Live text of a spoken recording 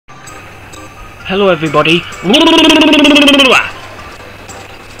Hello everybody.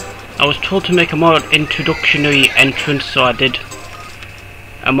 I was told to make a more introductory entrance, so I did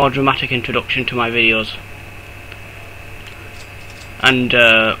a more dramatic introduction to my videos. And,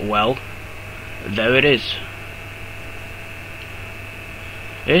 well, there it is.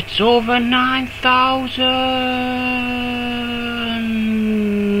 It's over 9,000!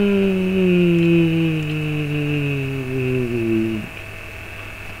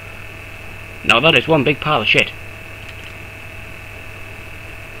 Now that is one big pile of shit.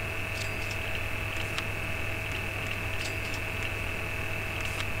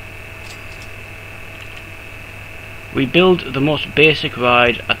 We build the most basic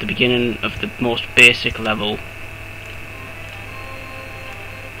ride at the beginning of the most basic level.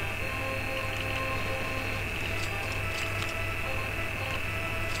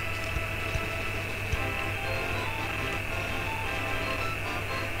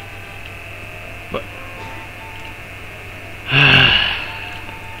 But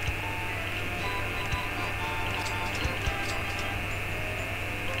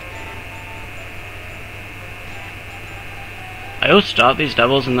I always start these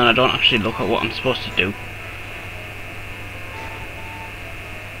levels and then I don't actually look at what I'm supposed to do.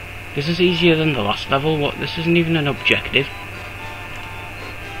 This is easier than the last level. What? This isn't even an objective.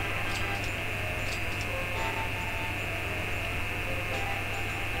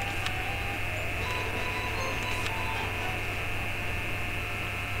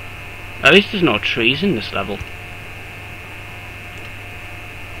 At least there's no trees in this level,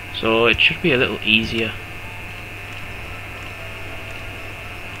 so it should be a little easier.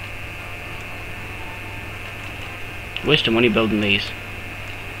 Waste of money building these.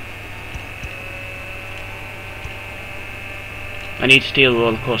 I need steel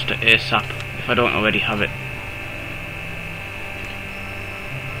RollerCoaster ASAP if I don't already have it.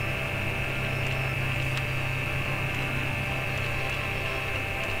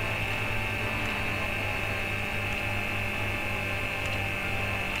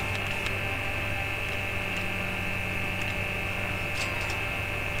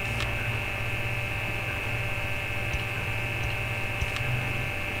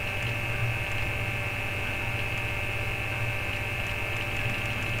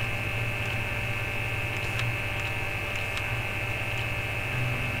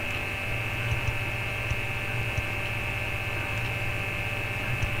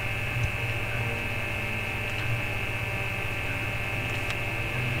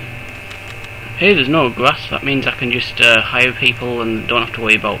 Hey, there's no grass. That means I can just hire people and don't have to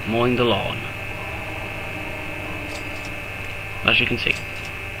worry about mowing the lawn, as you can see.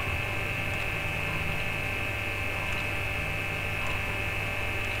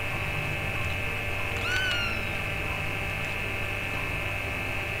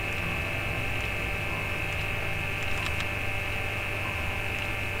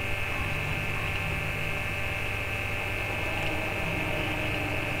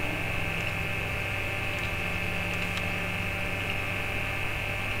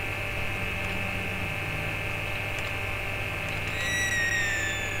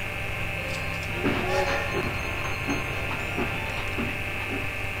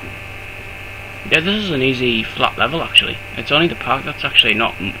 Yeah, this is an easy flat level actually. It's only the park that's actually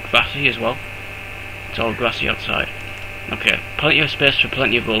not grassy as well. It's all grassy outside. Okay, plenty of space for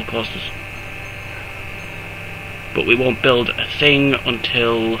plenty of roller coasters. But we won't build a thing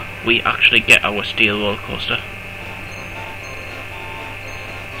until we actually get our steel roller coaster.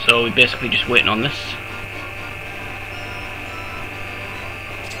 So we're basically just waiting on this.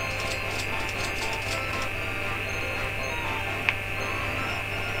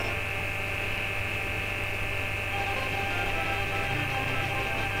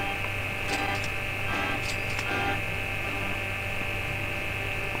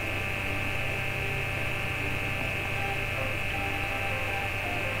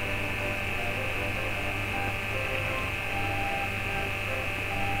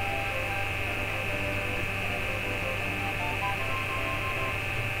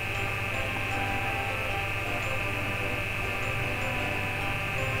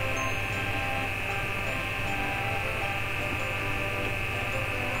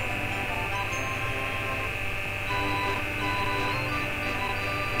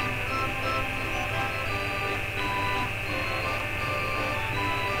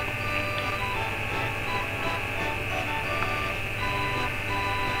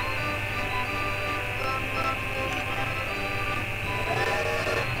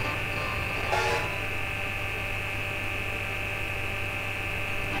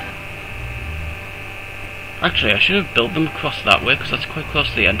 Actually, I should have built them across that way, because that's quite close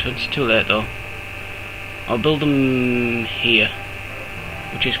to the entrance. Too late though. I'll build them here,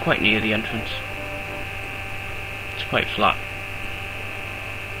 which is quite near the entrance. It's quite flat.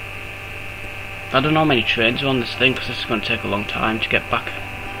 I don't know how many trains are on this thing because this is going to take a long time to get back.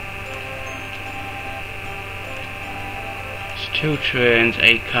 It's 2 trains,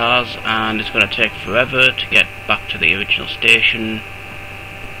 8 cars, and it's going to take forever to get back to the original station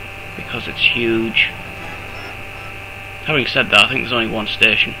because it's huge. Having said that, I think there's only 1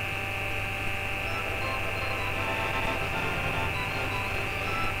 station.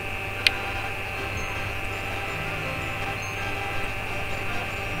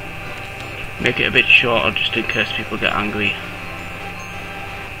 Make it a bit shorter just in case people get angry.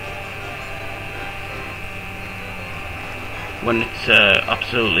 When it's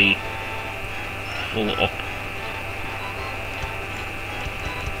absolutely full up.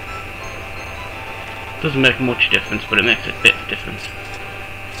 Doesn't make much difference, but it makes a bit of difference.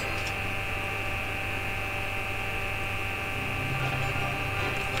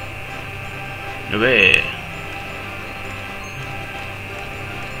 Hooray!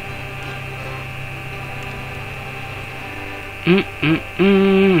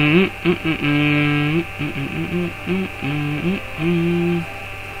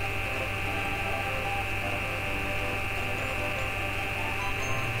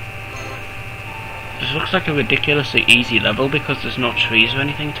 This looks like a ridiculously easy level because there's no trees or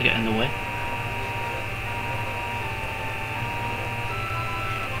anything to get in the way.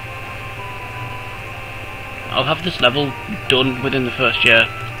 I'll have this level done within the first year,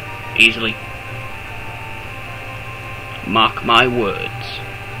 easily. Mark my words.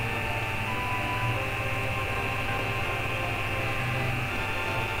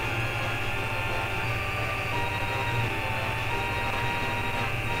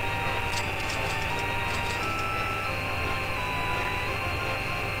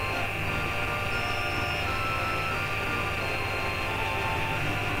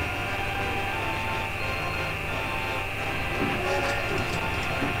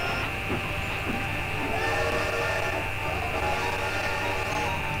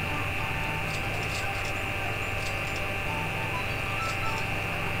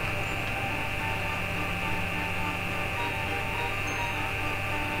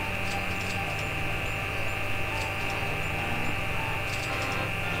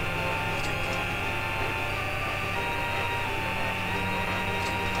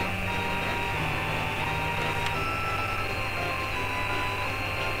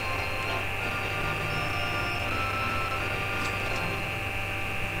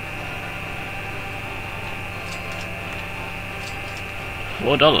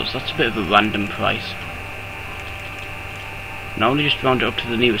 $4, that's a bit of a random price. Normally just round it up to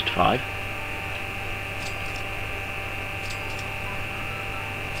the nearest 5.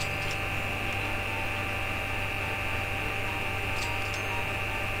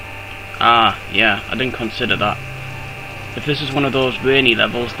 Ah, yeah, I didn't consider that. If this is one of those rainy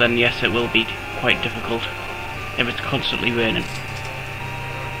levels, then yes, it will be quite difficult if it's constantly raining.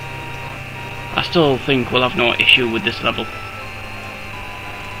 I still think we'll have no issue with this level,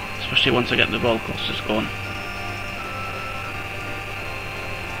 especially once I get the roller coasters going.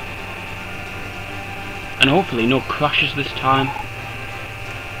 And hopefully no crashes this time.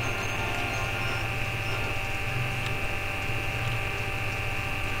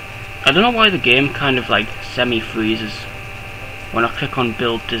 I don't know why the game kind of like semi-freezes when I click on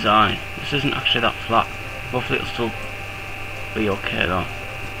build design. This isn't actually that flat. Hopefully it'll still be okay though.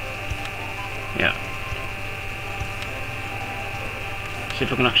 Yeah. See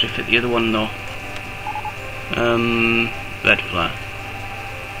if I can actually fit the other one though. Red flare.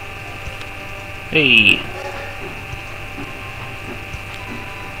 Hey.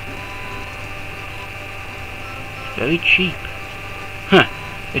 Very cheap. Huh.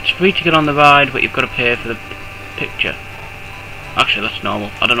 It's free to get on the ride, but you've got to pay for the picture. Actually, that's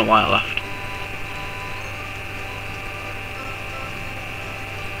normal. I don't know why I laughed.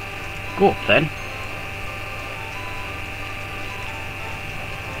 Go up then.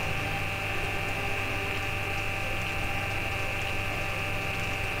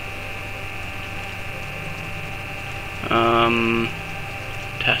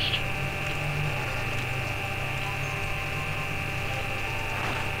 Test.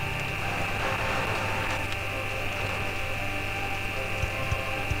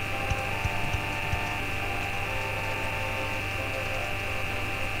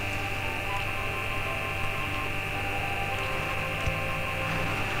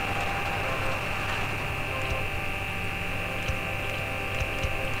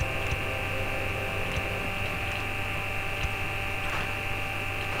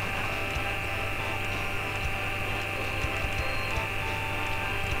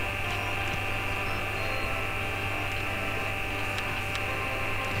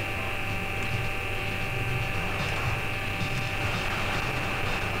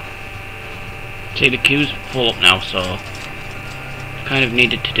 See, the queue's full up now, so kind of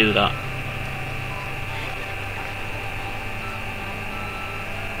needed to do that.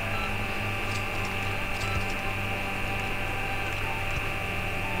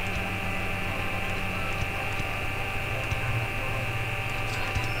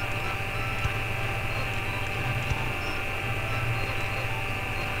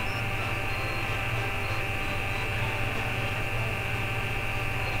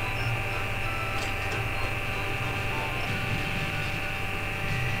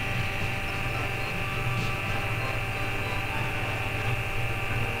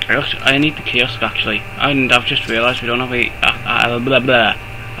 I need the kiosk actually, and I've just realised we don't have I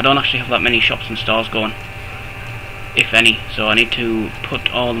don't actually have that many shops and stores going, if any, so I need to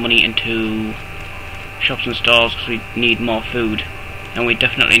put all the money into shops and stores because we need more food, and we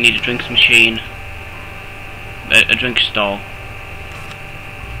definitely need a drinks machine, a drink stall.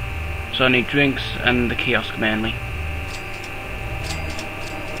 So I need drinks and the kiosk mainly.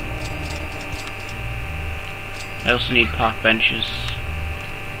 I also need park benches.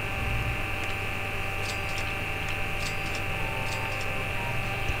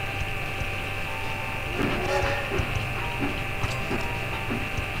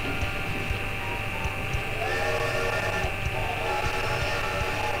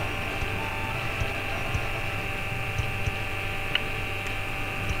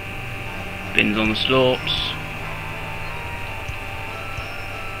 Bins on the slopes.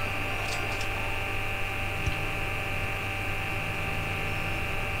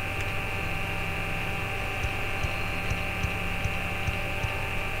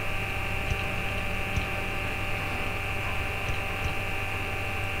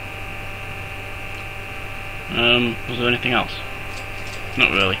 Was there anything else?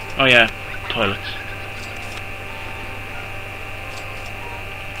 Not really. Oh yeah, toilets.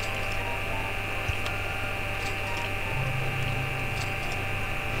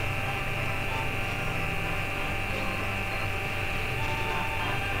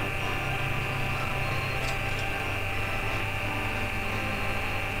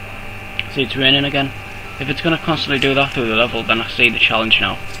 See, it's raining again. If it's gonna constantly do that through the level, then I see the challenge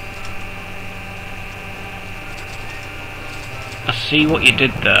now. I see what you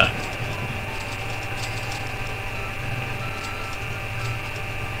did there.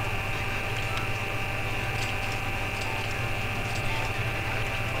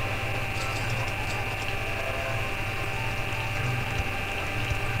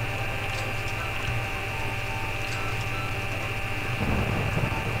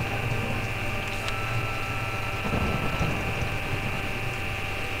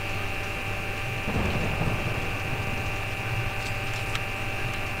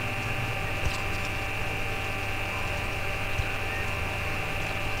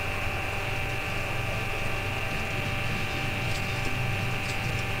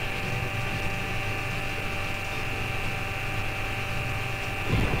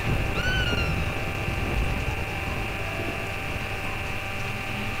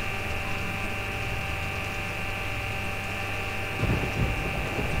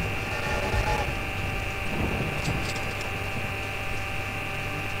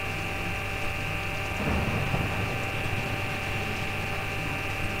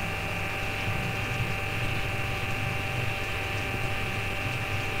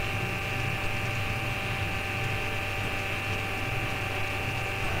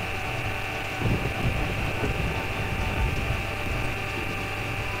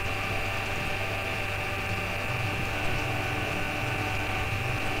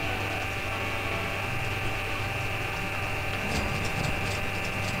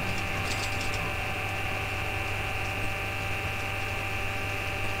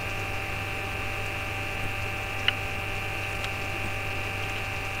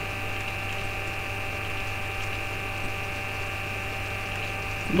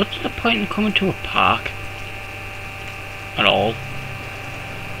 What's the point in coming to a park at all?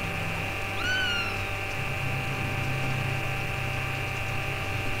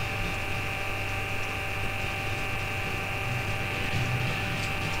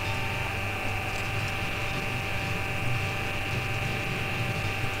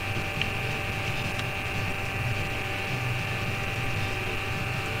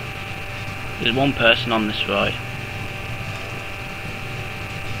 There's one person on this ride.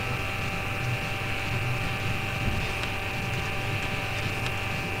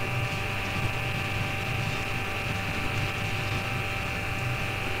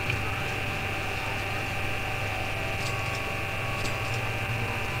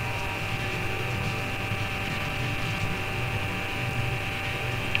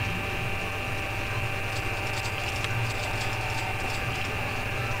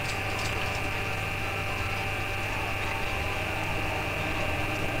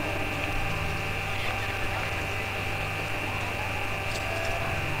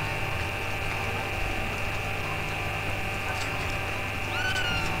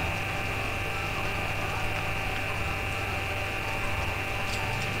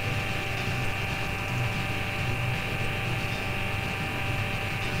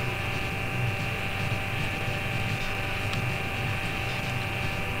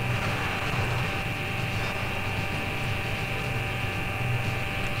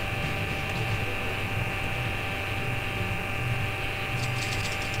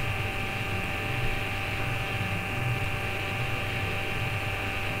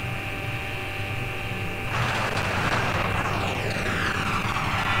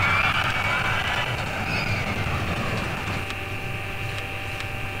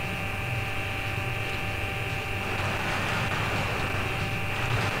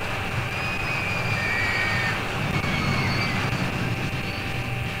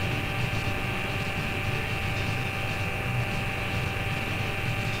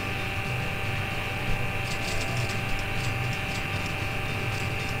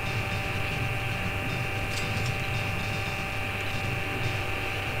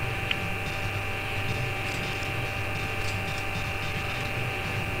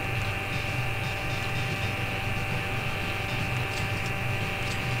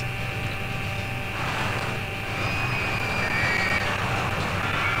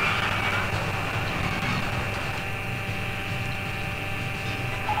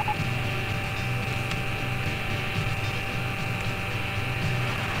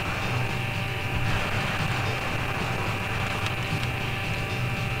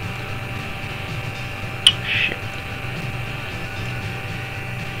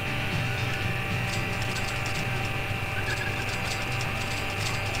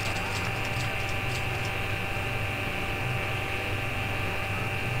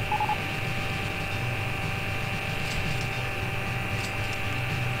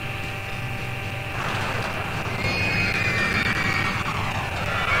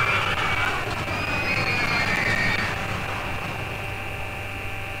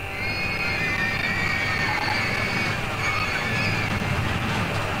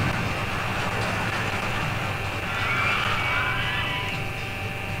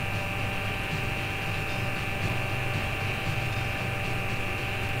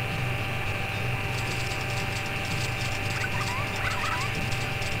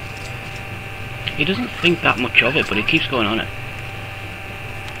 He doesn't think that much of it, but he keeps going on it.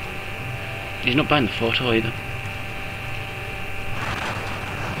 He's not buying the photo either.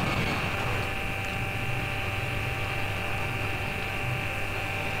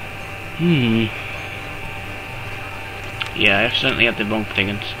 Yeah, I accidentally had the wrong thing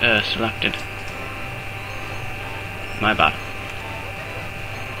and selected. My bad.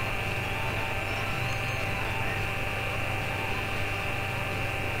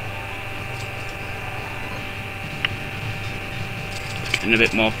 It's getting a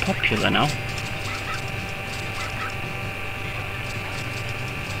bit more popular now.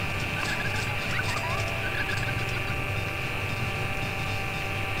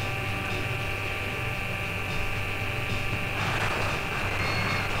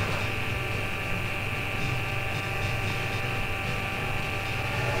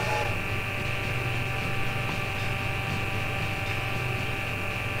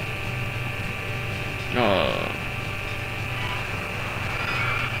 Oh.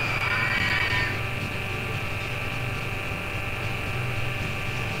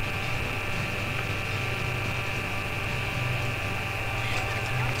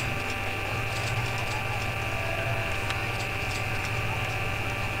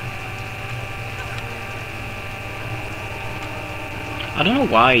 I don't know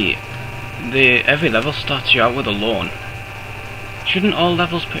why every level starts you out with a lawn. Shouldn't all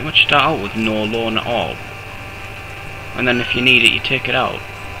levels pretty much start out with no lawn at all? And then if you need it, you take it out.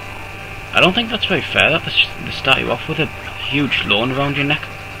 I don't think that's very fair that they start you off with a huge lawn around your neck.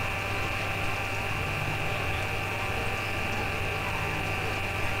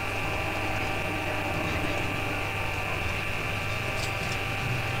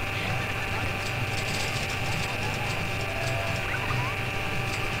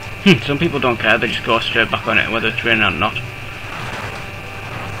 Some people don't care, they just go straight back on it whether it's raining or not.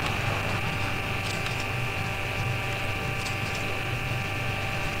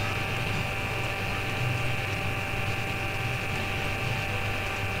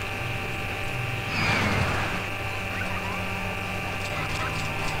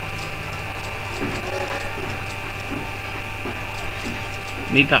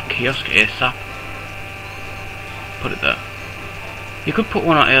 Need that kiosk ASAP. Put it there. You could put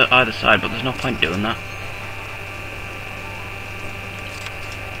one on either side, but there's no point doing that.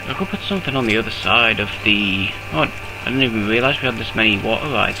 I could put something on the other side of the... Oh, I didn't even realise we had this many water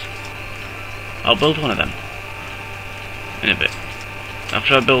rides. I'll build one of them. In a bit.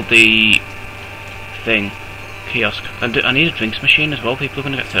 After I build the... thing. Kiosk. I need a drinks machine as well, people are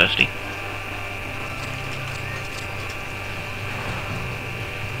going to get thirsty.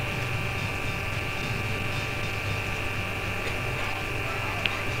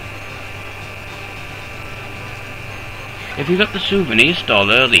 If you got the souvenir stall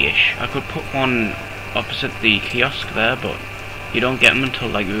early-ish, I could put one opposite the kiosk there, but you don't get them until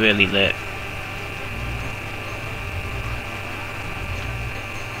like really late.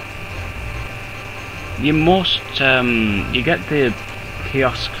 You get the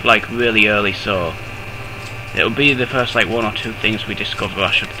kiosk like really early, so it'll be the first like one or two things we discover,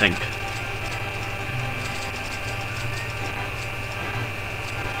 I should think.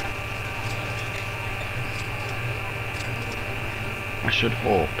 I should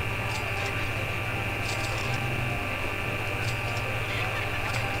hope.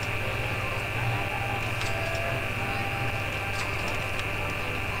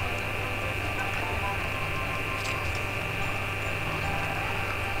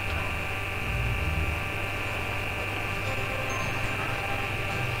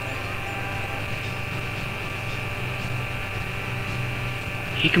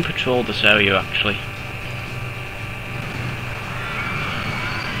 He can patrol this area actually.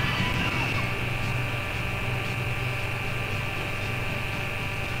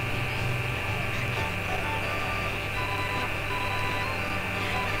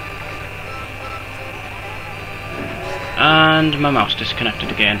 And my mouse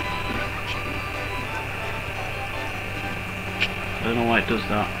disconnected again. I don't know why it does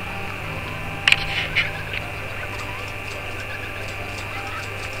that.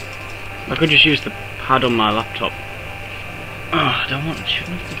 I could just use the pad on my laptop. Oh, I don't want to.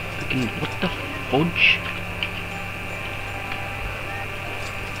 Shouldn't have freaking. What the fudge?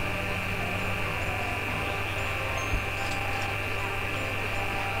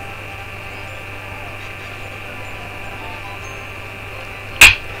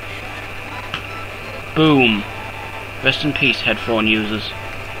 Boom. Rest in peace, headphone users.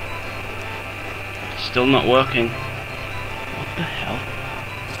 Still not working. What the hell?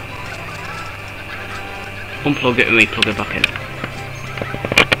 Unplug it and re-plug it back in.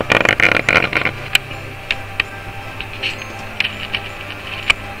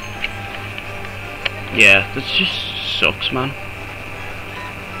 Yeah, that just sucks, man.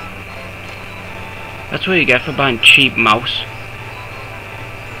 That's what you get for buying cheap mouse.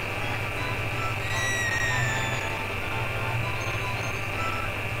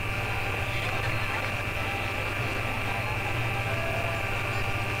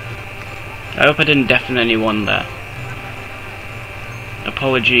 I hope I didn't deafen anyone there.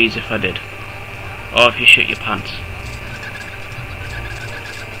 Apologies if I did. Or if you shit your pants.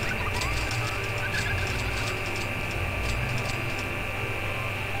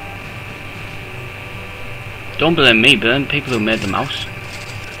 Don't blame me, blame the people who made the mouse.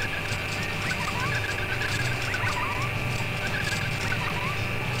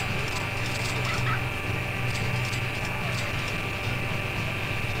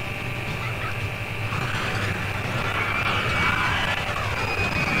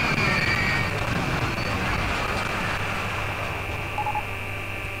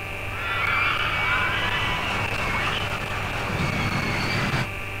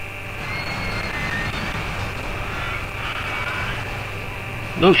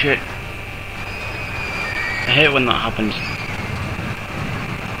 Oh shit. I hate when that happens.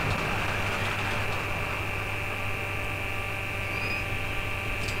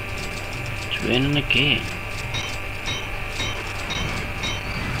 It's raining again.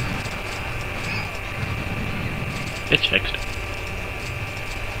 It's fixed.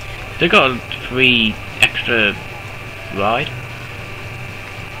 They got a free extra ride.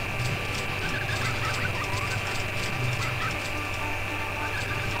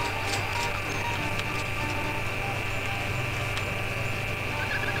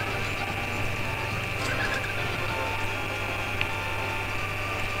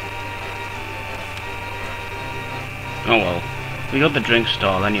 Oh well, we got the drink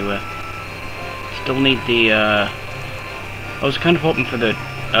stall anyway. Still need the, I was kind of hoping for the,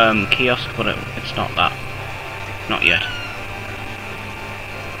 kiosk, but it's not that. Not yet.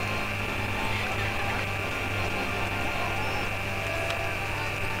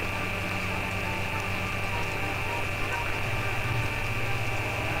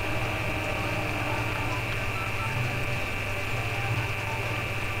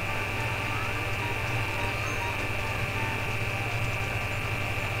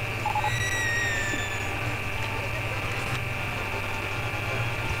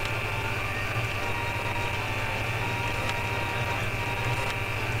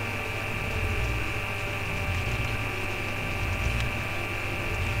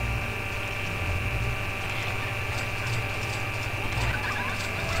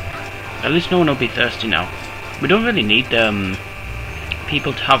 At least no one will be thirsty now. We don't really need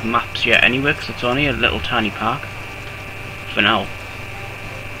people to have maps yet anyway, because it's only a little tiny park. For now.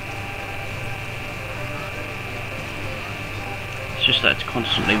 It's just that it's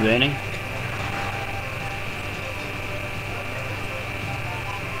constantly raining.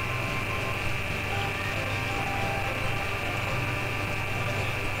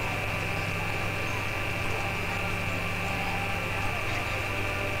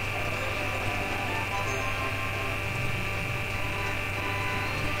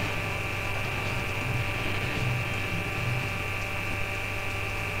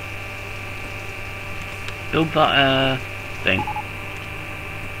 Build that thing.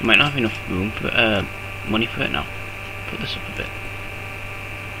 I might not have enough room for money for it now. Put this up a bit.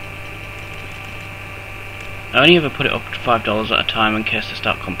 I only ever put it up to $5 at a time in case they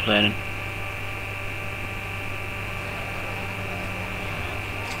start complaining.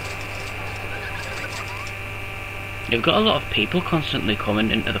 You've got a lot of people constantly coming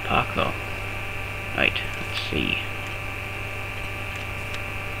into the park though. Right, let's see.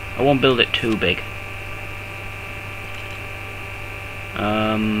 I won't build it too big.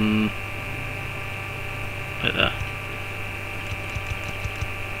 Put it there.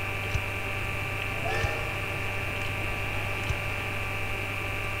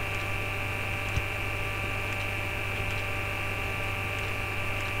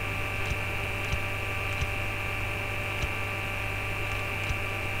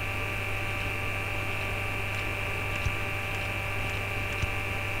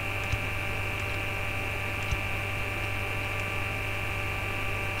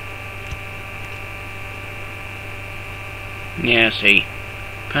 Yeah, see,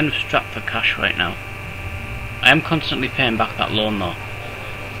 kind of strapped for cash right now. I am constantly paying back that loan though.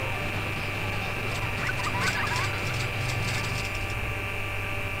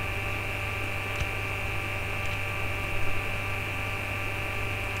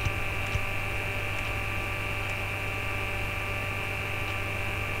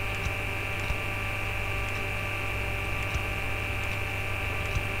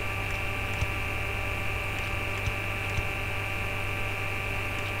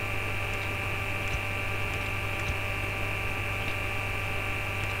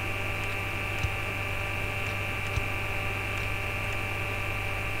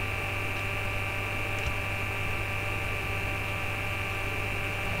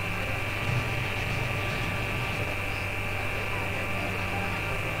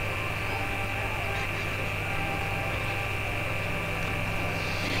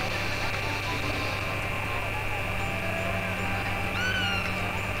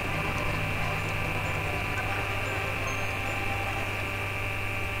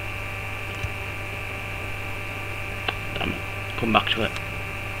 come back to it.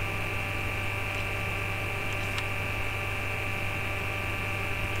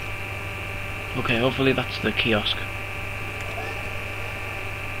 Okay, hopefully that's the kiosk.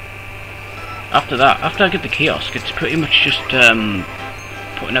 After that, after I get the kiosk, it's pretty much just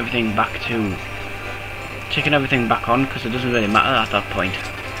putting everything back to... taking everything back on, because it doesn't really matter at that point.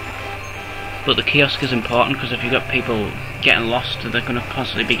 But the kiosk is important, because if you've got people getting lost, they're going to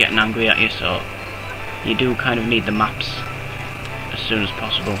constantly be getting angry at you, so you do kind of need the maps as soon as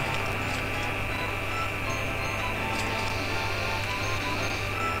possible.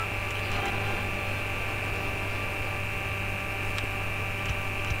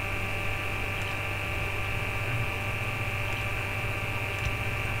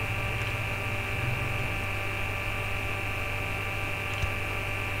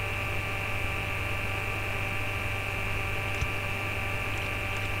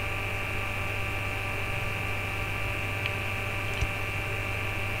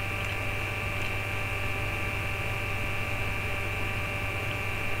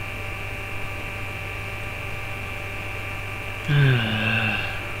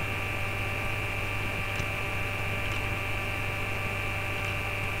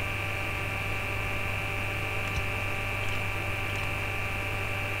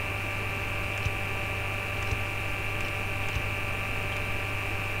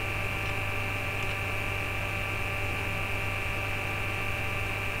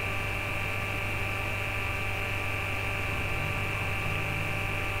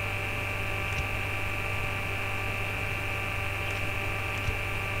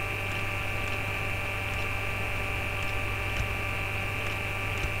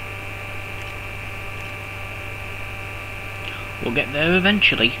 We'll get there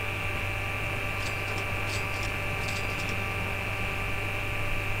eventually.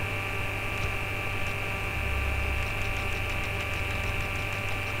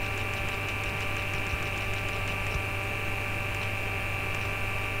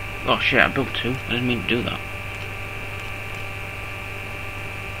 Oh shit, I built two. I didn't mean to do that.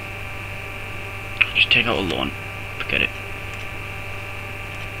 Just take out a lawn. Forget it.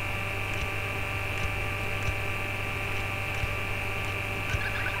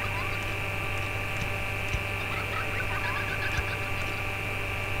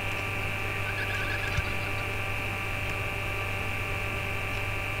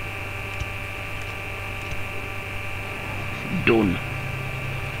 Done.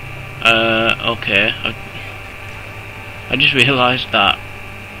 Okay. I just realised that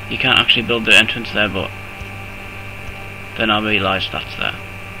you can't actually build the entrance there, but then I realised that's there.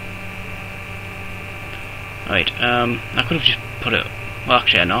 Right, I could have just put it... Well,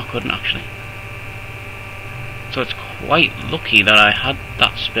 actually, no, I couldn't actually. So it's quite lucky that I had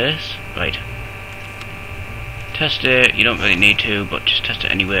that space. Right. Test it, you don't really need to, but just test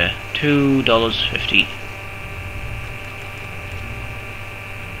it anyway. $2.50.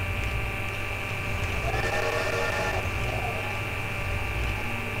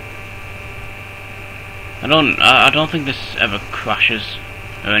 I don't think this ever crashes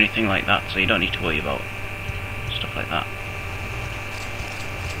or anything like that, so you don't need to worry about stuff like that.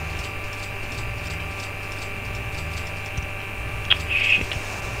 Shit.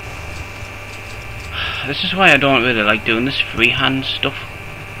 This is why I don't really like doing this freehand stuff.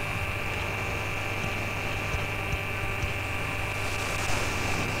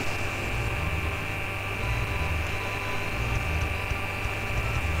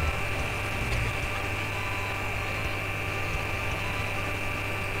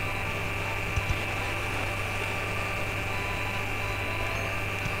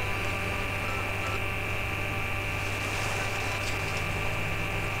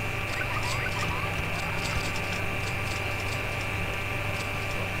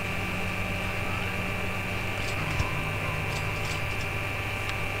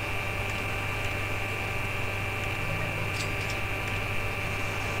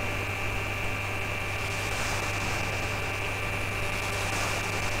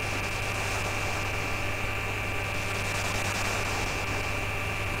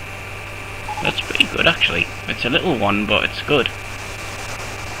 That's pretty good actually. It's a little one, but it's good.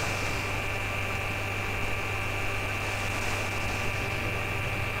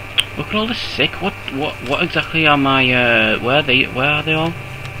 Look at all this sick. What exactly are my where are they all?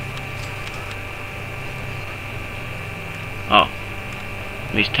 Oh.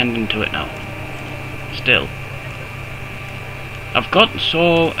 He's tending to it now. Still. I've got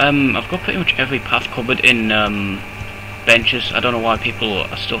pretty much every path covered in benches. I don't know why people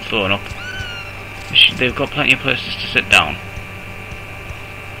are still throwing up. They've got plenty of places to sit down.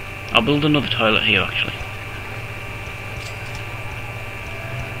 I'll build another toilet here actually.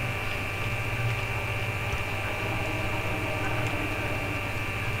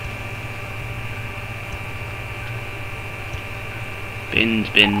 Bins,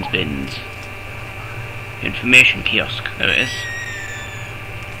 bins, bins. Information kiosk. There it is.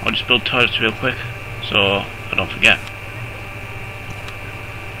 I'll just build toilets real quick, so I don't forget.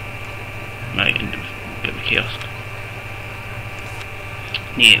 Right, and get the kiosk.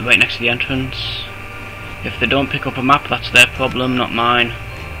 Need it right next to the entrance. If they don't pick up a map, that's their problem, not mine.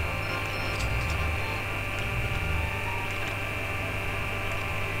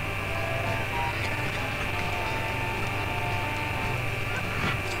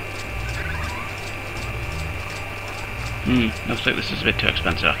 Looks like this is a bit too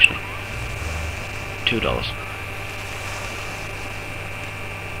expensive actually. $2.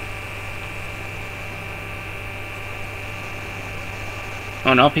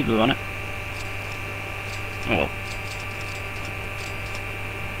 Oh no, people want it. Oh well.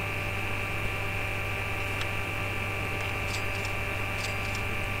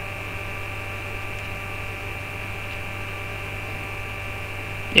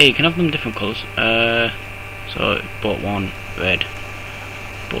 Yeah, you can have them different colours. So bought 1 red,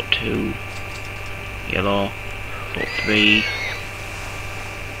 bought 2 yellow, bought 3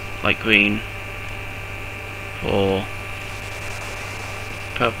 light green, 4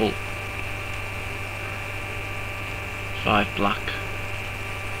 purple, 5 black.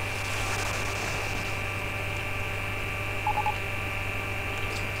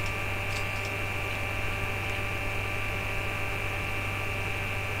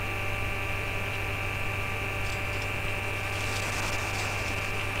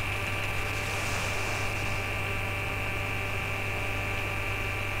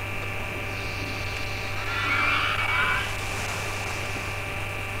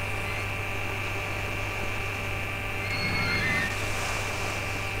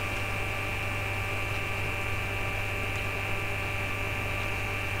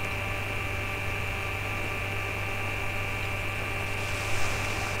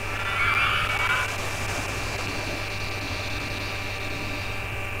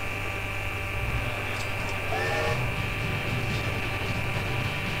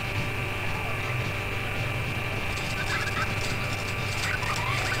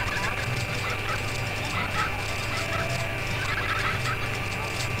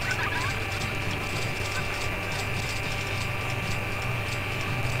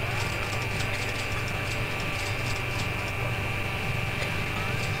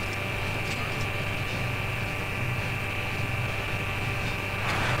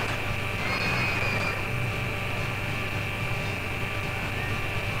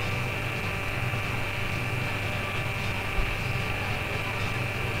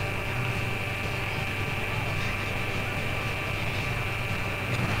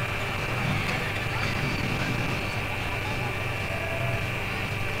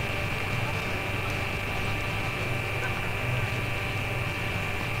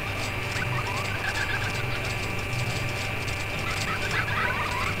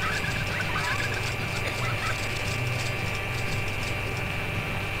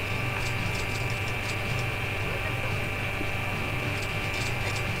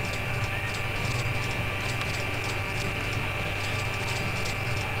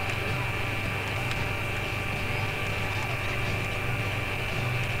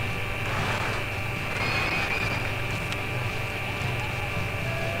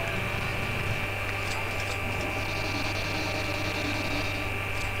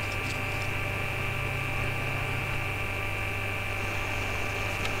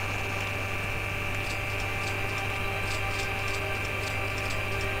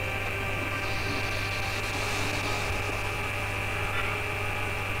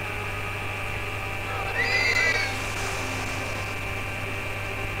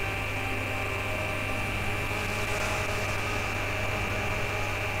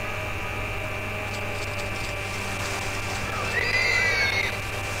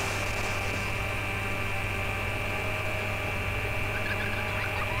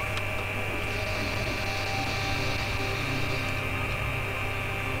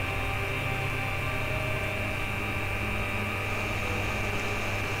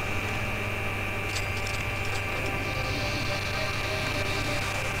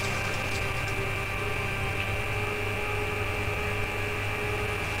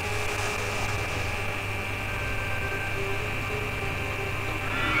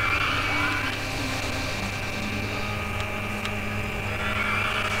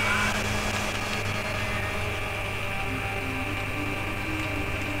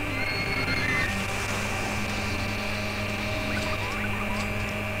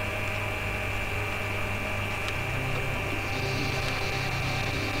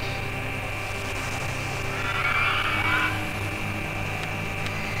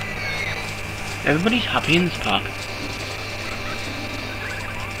 Everybody's happy in this park.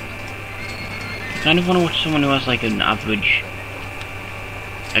 I kind of want to watch someone who has like an average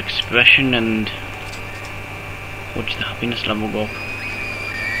expression and watch the happiness level go up.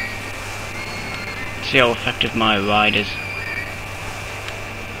 See how effective my ride is.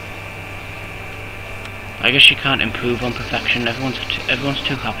 I guess you can't improve on perfection. Everyone's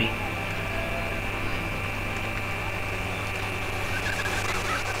too happy.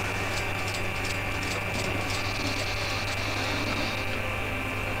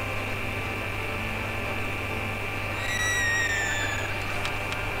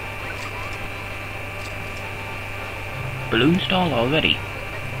 Balloon stall already?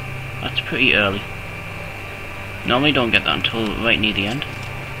 That's pretty early. Normally don't get that until right near the end.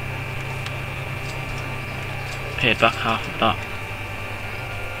 Paid back half of that.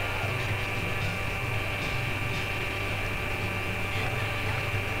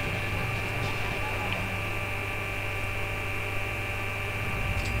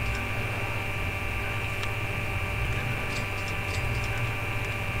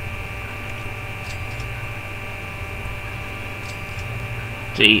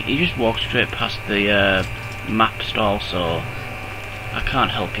 See, you just walk straight past the map stall, so I can't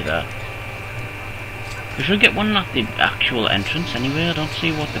help you there. We should get one at the actual entrance anyway. I don't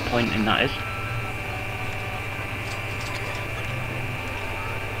see what the point in that is.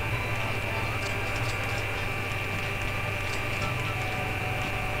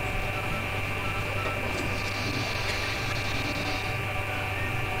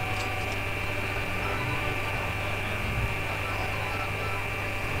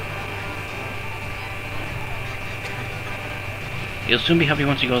 He'll soon be happy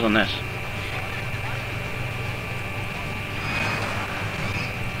once he goes on this.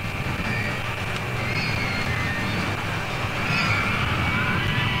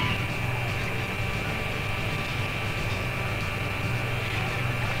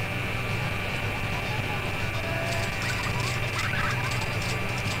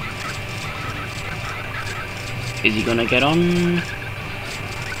 Is he gonna get on?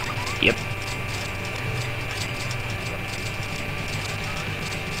 Yep.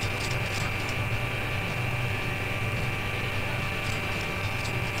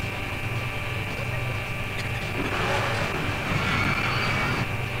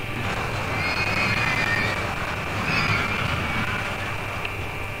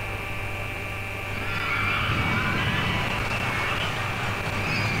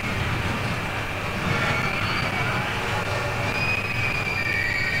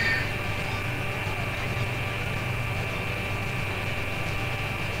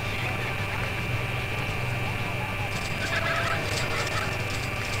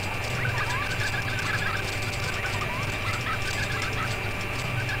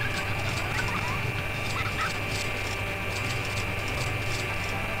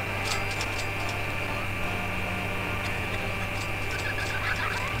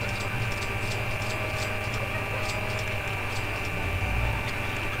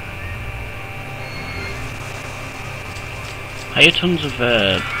 I had tons of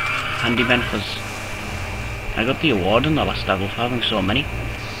handymen because I got the award in the last level for having so many.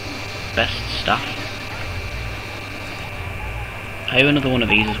 Best staff. I have another one of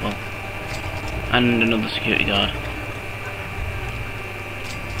these as well. And another security guard.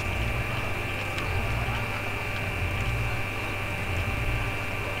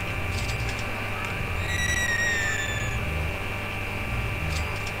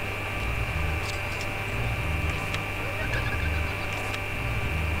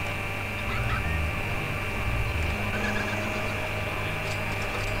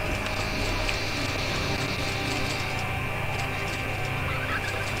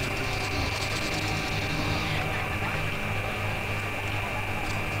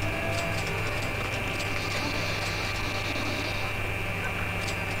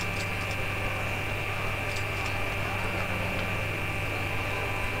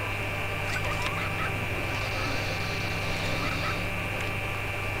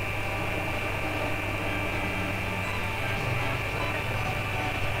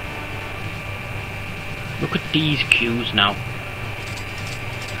 Look at these queues now.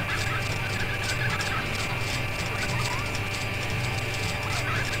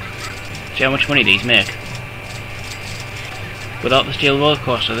 See how much money these make? Without the steel roller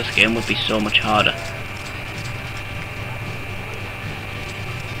coaster, this game would be so much harder.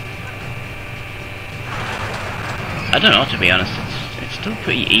 I don't know, to be honest, it's still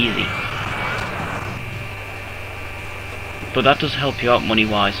pretty easy. But that does help you out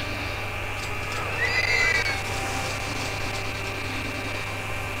money-wise.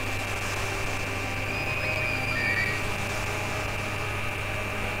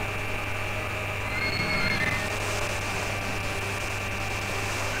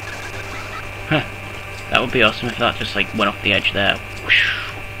 would be awesome if that just like went off the edge there.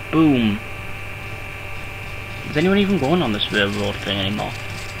 Whoosh, boom. Is anyone even going on this railroad thing anymore?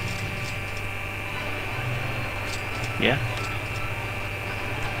 Yeah.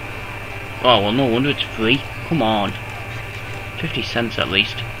 Oh well, no wonder it's free. Come on. 50 cents at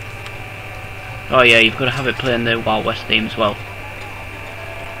least. Oh yeah, you've got to have it playing the Wild West theme as well.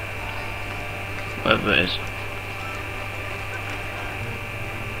 Whatever it is.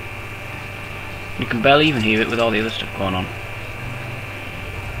 You can barely even hear it with all the other stuff going on.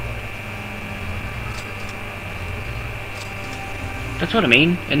 That's what I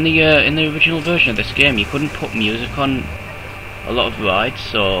mean. In the original version of this game, you couldn't put music on a lot of rides,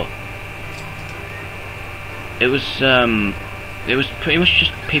 so it was pretty much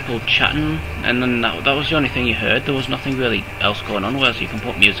just people chatting, and then that was the only thing you heard. There was nothing really else going on, whereas you can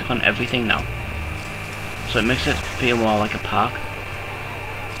put music on everything now. So it makes it feel more like a park.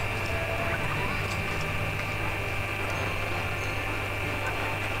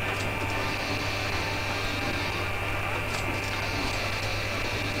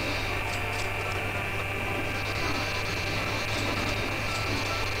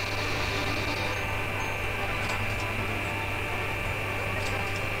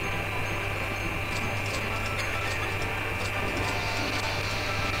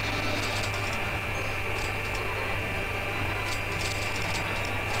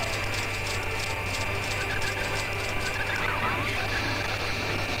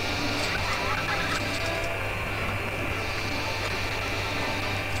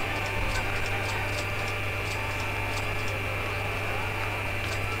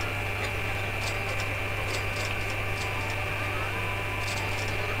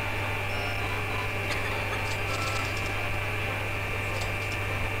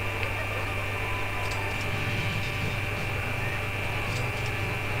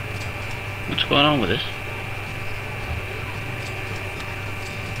 What's going on with this?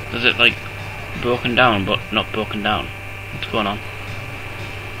 Is it like broken down but not broken down? What's going on?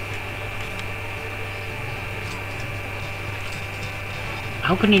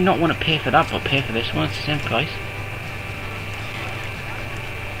 How can you not want to pay for that but pay for this one? It's the same price.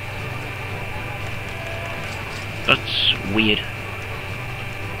 That's weird.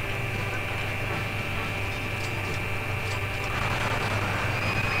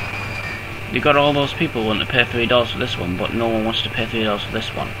 You got all those people wanting to pay $3 for this one, but no one wants to pay $3 for this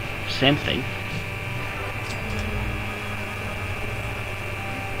one. Same thing.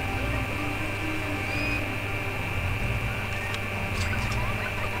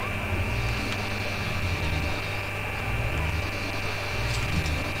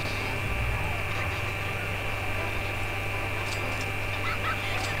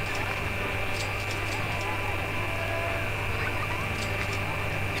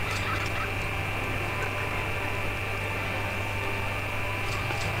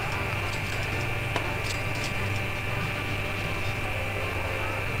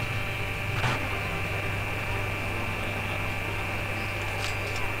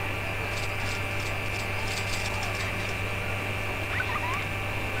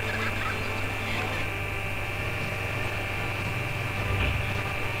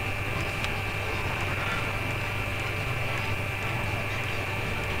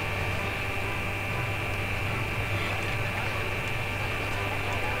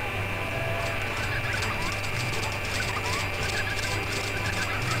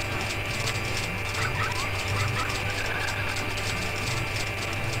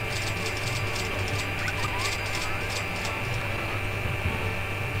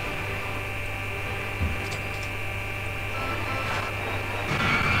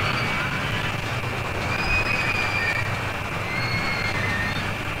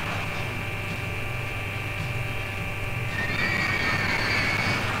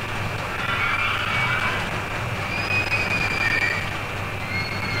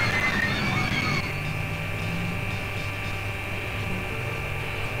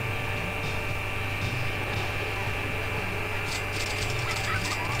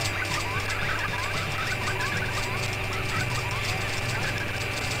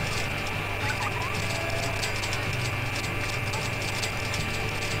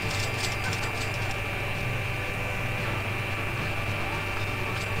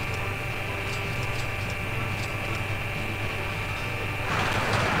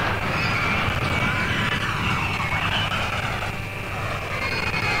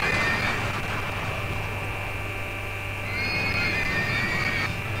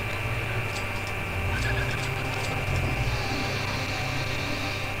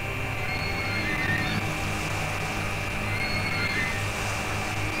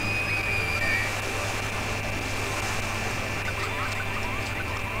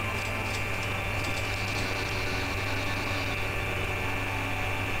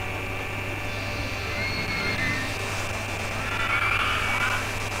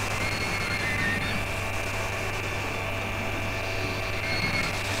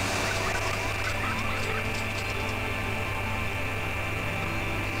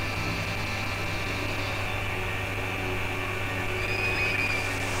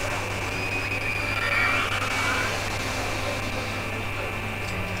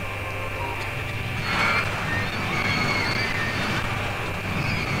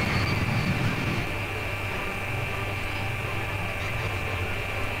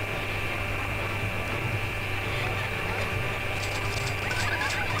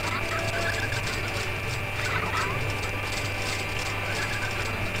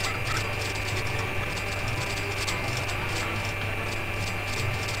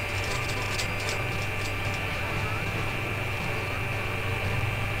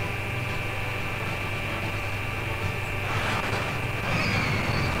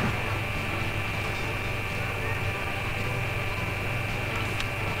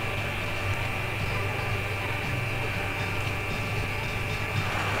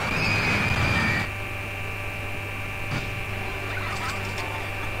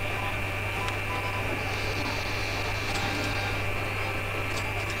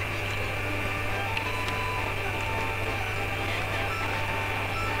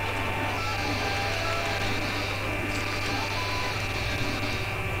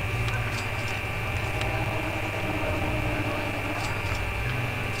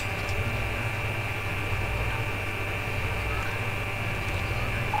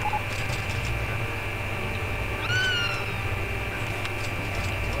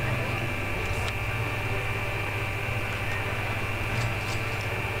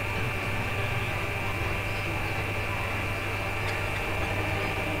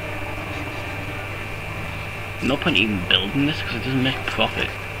 No point even building this because it doesn't make profit.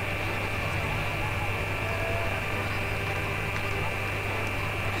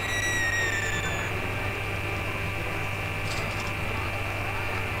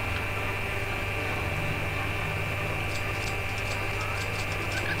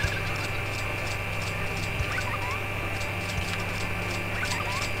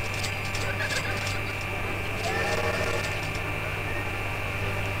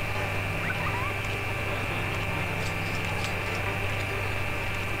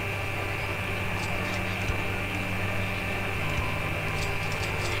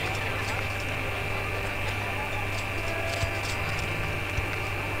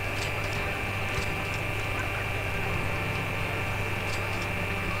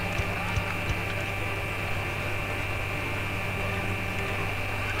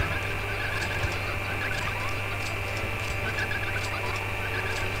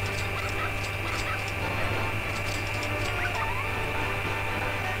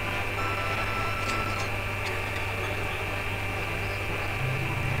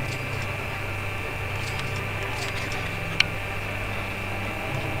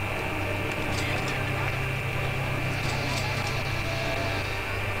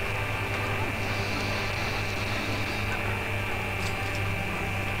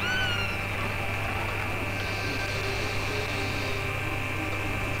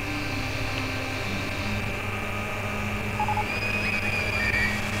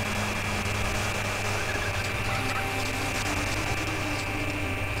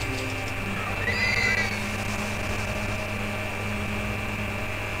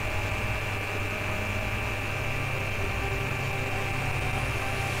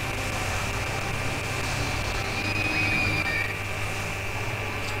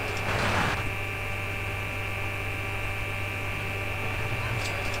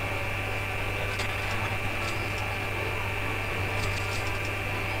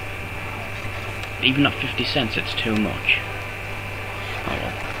 Even at 50 cents it's too much. Oh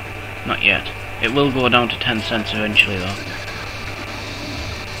well. Not yet. It will go down to 10 cents eventually though.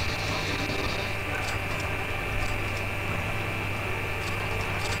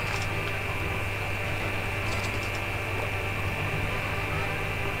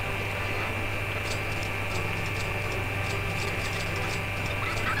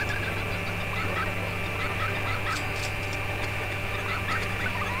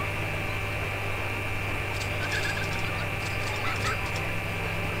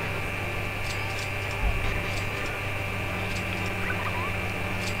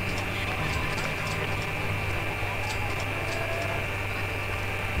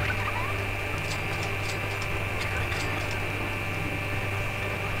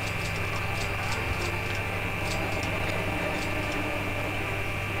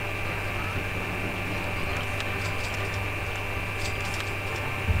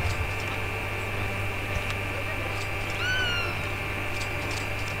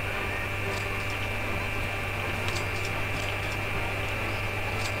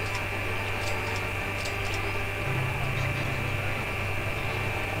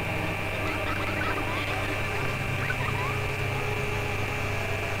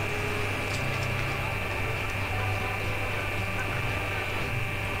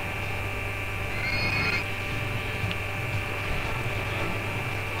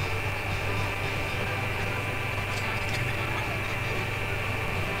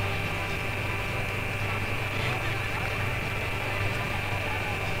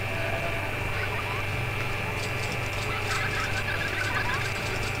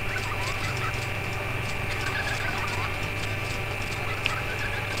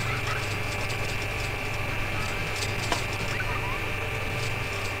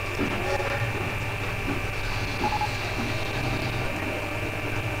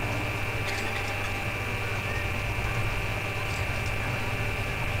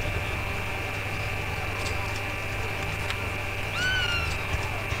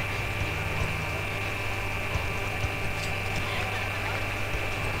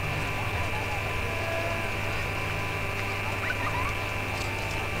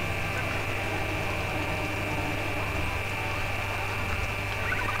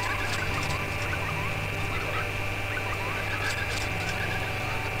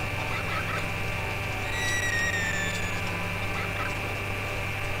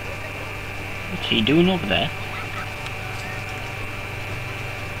 What's he doing over there?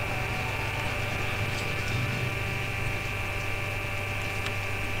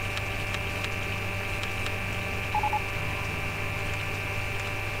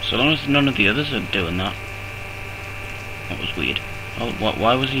 So long as none of the others are doing that. That was weird. Oh,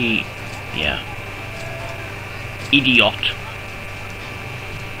 why was he... Yeah. idiot.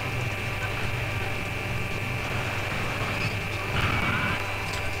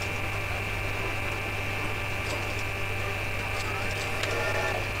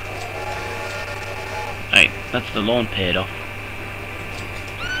 Right, that's the loan paid off.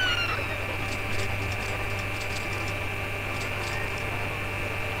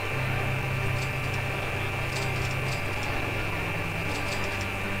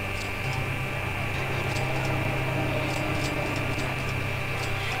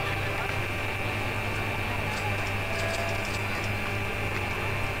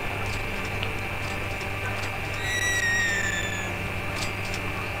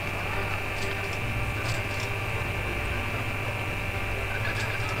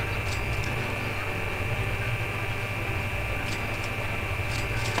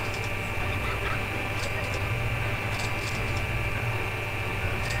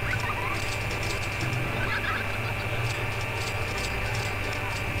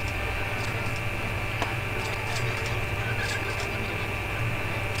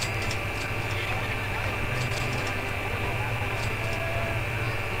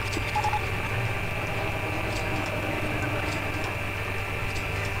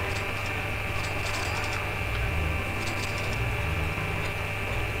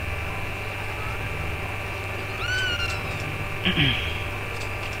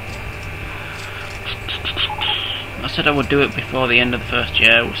 I said I would do it before the end of the first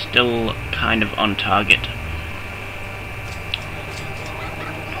year. We're still kind of on target.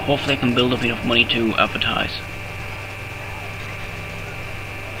 Hopefully I can build up enough money to advertise.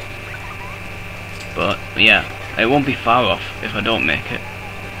 But yeah, it won't be far off if I don't make it.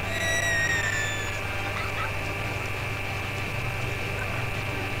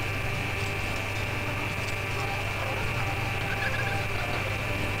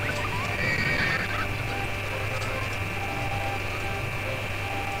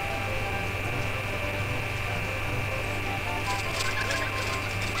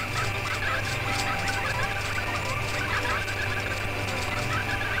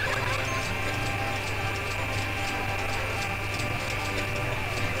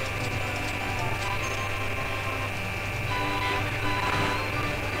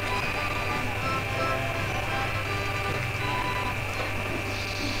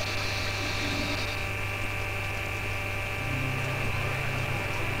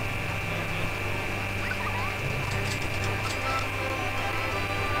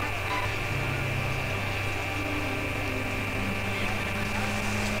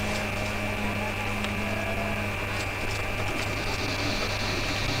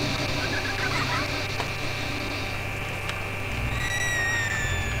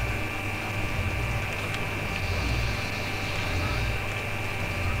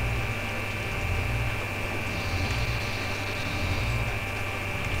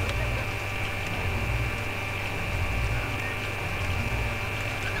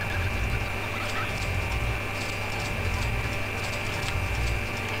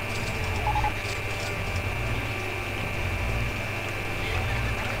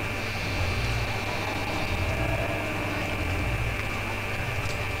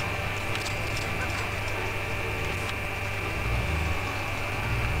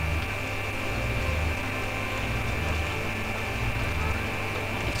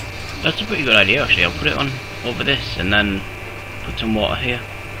 That's a pretty good idea actually. I'll put it on over this and then put some water here.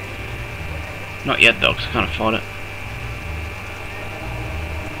 Not yet though, because I can't afford it.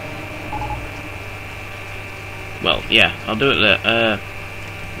 Well, yeah, I'll do it later.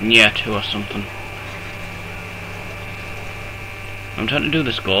 Year 2 or something. I'm trying to do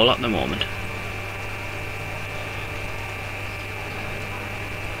this goal at the moment.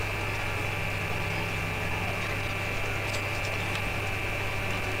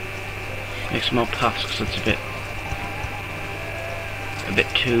 Make some more paths because it's a bit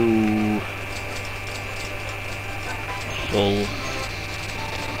too full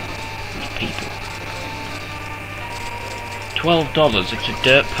of people. $12, it's a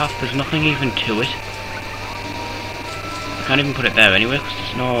dirt path, there's nothing even to it. I can't even put it there anyway because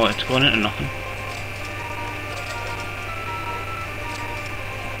there's no, it's going into nothing.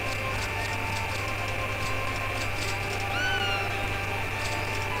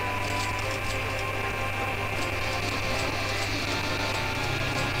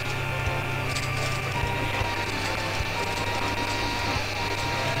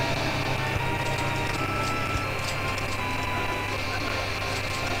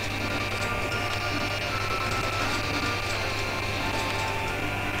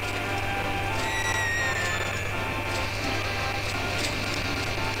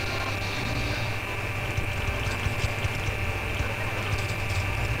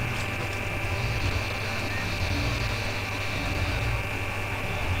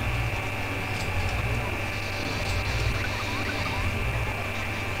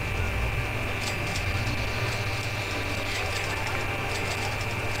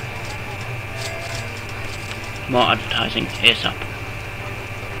 more advertising ASAP.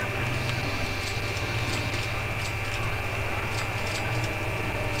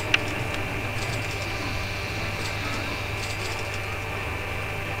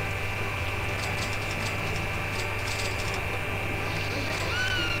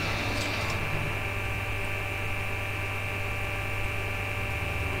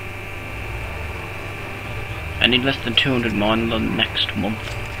 I need less than 200 more in the next month.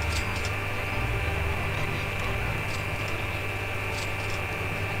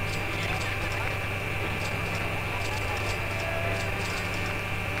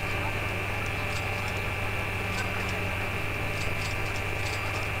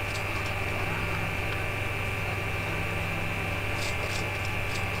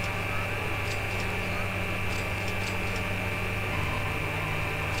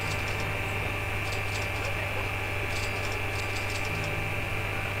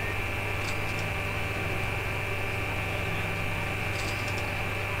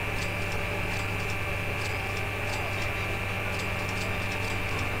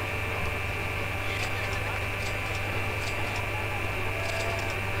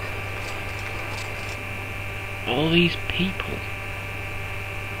 All these people.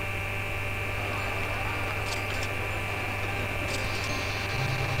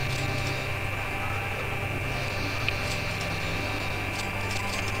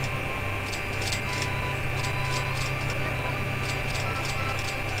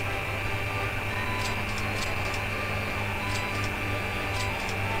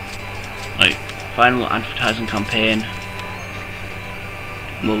 Like, final advertising campaign.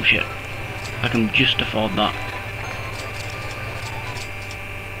 Bullshit. I can just afford that.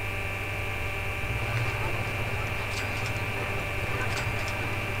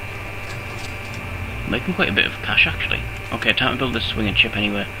 Making quite a bit of cash actually. Okay, time to build this swinging chip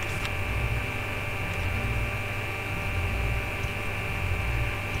anyway.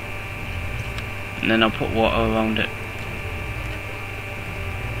 And then I'll put water around it.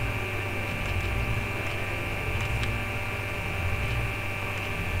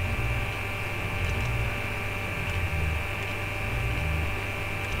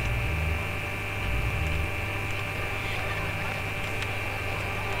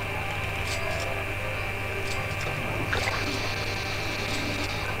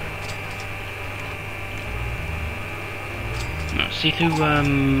 See-through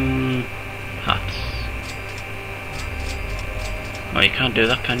hats. Oh, you can't do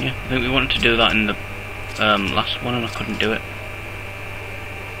that, can you? I think we wanted to do that in the last one and I couldn't do it.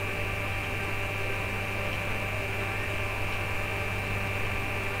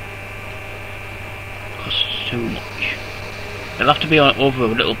 Costs too much. It'll have to be over a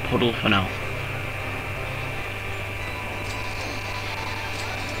little puddle for now.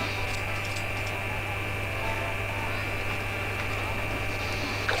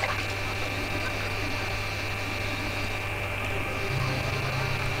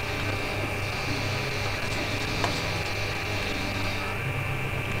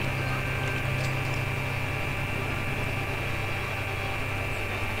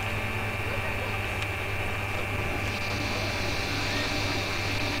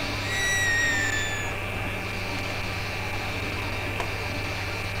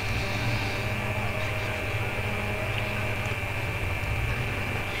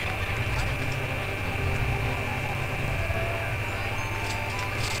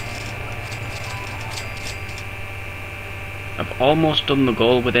 I've almost done the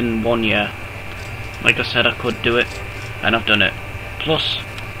goal within 1 year. Like I said I could do it, and I've done it. Plus,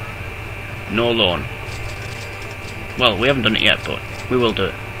 no loan. Well, we haven't done it yet, but we will do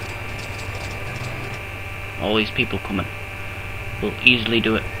it. All these people coming. We'll easily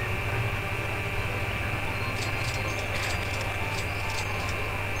do it.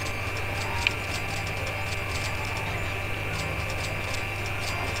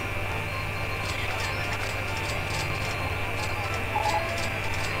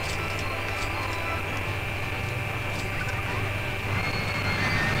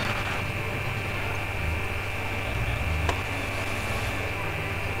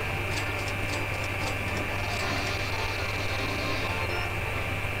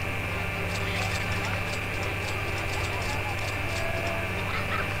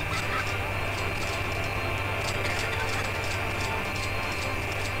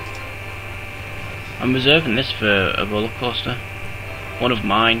 I'm reserving this for a roller coaster. One of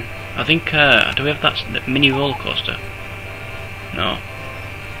mine. I think, do we have that mini roller coaster? No.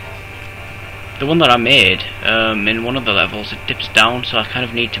 The one that I made, in one of the levels, it dips down, so I kind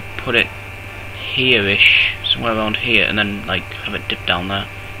of need to put it here-ish, somewhere around here, and then, like, have it dip down there,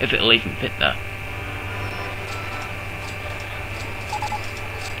 if it'll even fit there.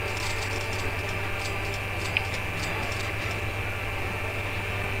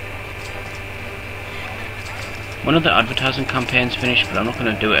 One of the advertising campaigns finished, but I'm not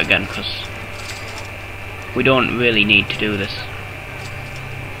going to do it again because we don't really need to do this.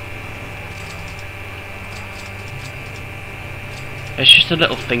 It's just a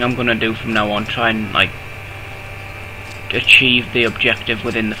little thing I'm going to do from now on, try and like achieve the objective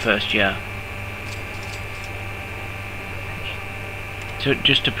within the first year.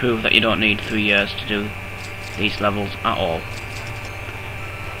 Just to prove that you don't need 3 years to do these levels at all.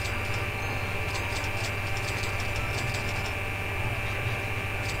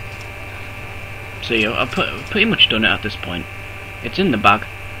 So yeah, I've pretty much done it at this point. It's in the bag.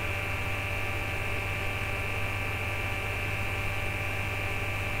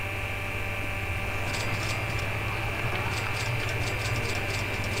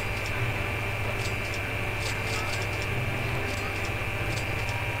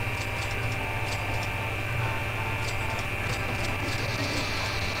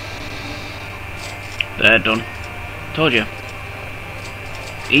 There, done. Told you.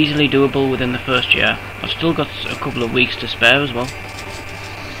 Easily doable within the first year. I've still got a couple of weeks to spare as well.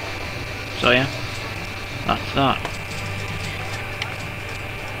 So yeah, that's that.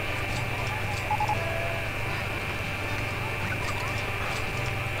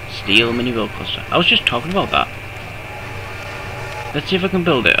 Steel mini roller coaster. I was just talking about that. Let's see if I can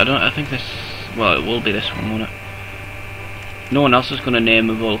build it. I think this. Well, it will be this one, won't it? No one else is going to name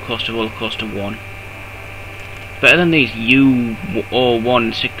a roller coaster RollerCoaster 1. Better than these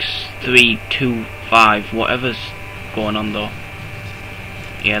U016325, whatever's going on though.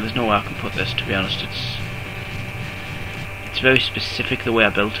 Yeah, there's no way I can put this, to be honest. It's very specific the way I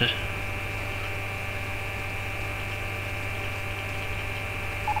built it.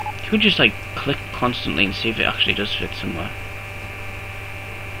 You could just like click constantly and see if it actually does fit somewhere.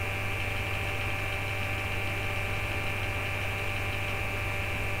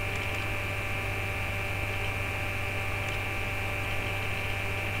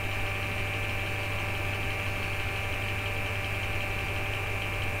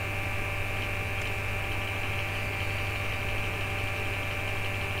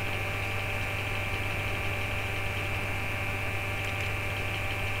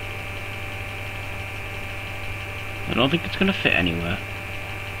 I don't think it's going to fit anywhere.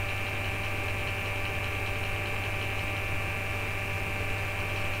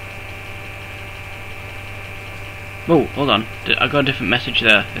 Oh, hold on. I got a different message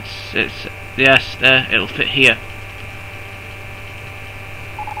there. It's yes, there. It'll fit here.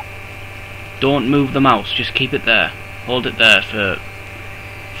 Don't move the mouse. Just keep it there. Hold it there for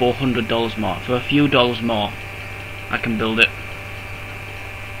 $400 more. For a few dollars more, I can build it.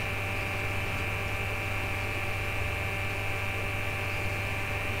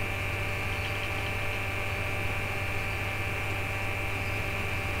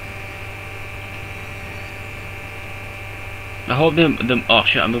 I hope oh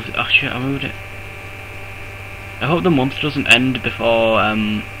shit, I moved it. Oh shit, I moved it. I hope the month doesn't end before,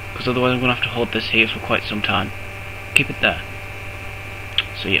 because otherwise I'm going to have to hold this here for quite some time. Keep it there.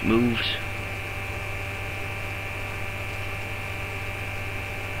 See, it moves.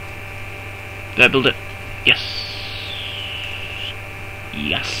 Did I build it? Yes.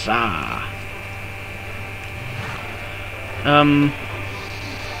 Yes, sir.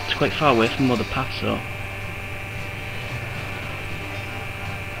 It's quite far away from other paths though.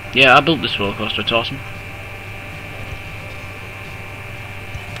 Yeah, I built this roller coaster, it's awesome.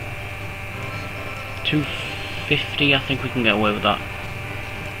 250, I think we can get away with that.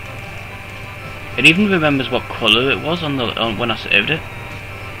 It even remembers what colour it was on when I saved it.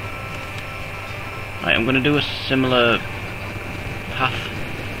 Right, I'm going to do a similar path.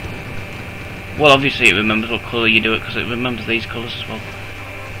 Well, obviously it remembers what colour you do it because it remembers these colours as well.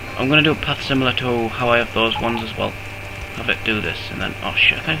 I'm going to do a path similar to how I have those ones as well. Have it do this and then, oh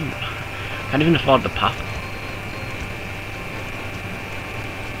shit, I can't even afford the path.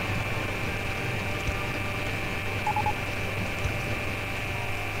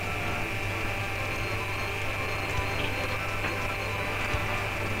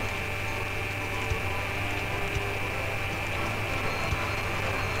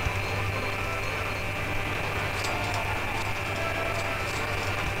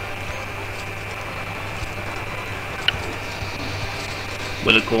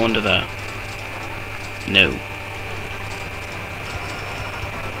 Will it go under there? No.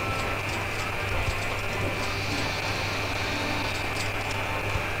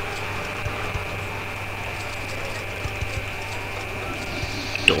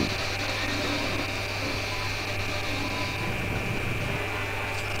 Done.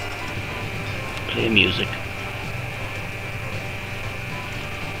 Play music.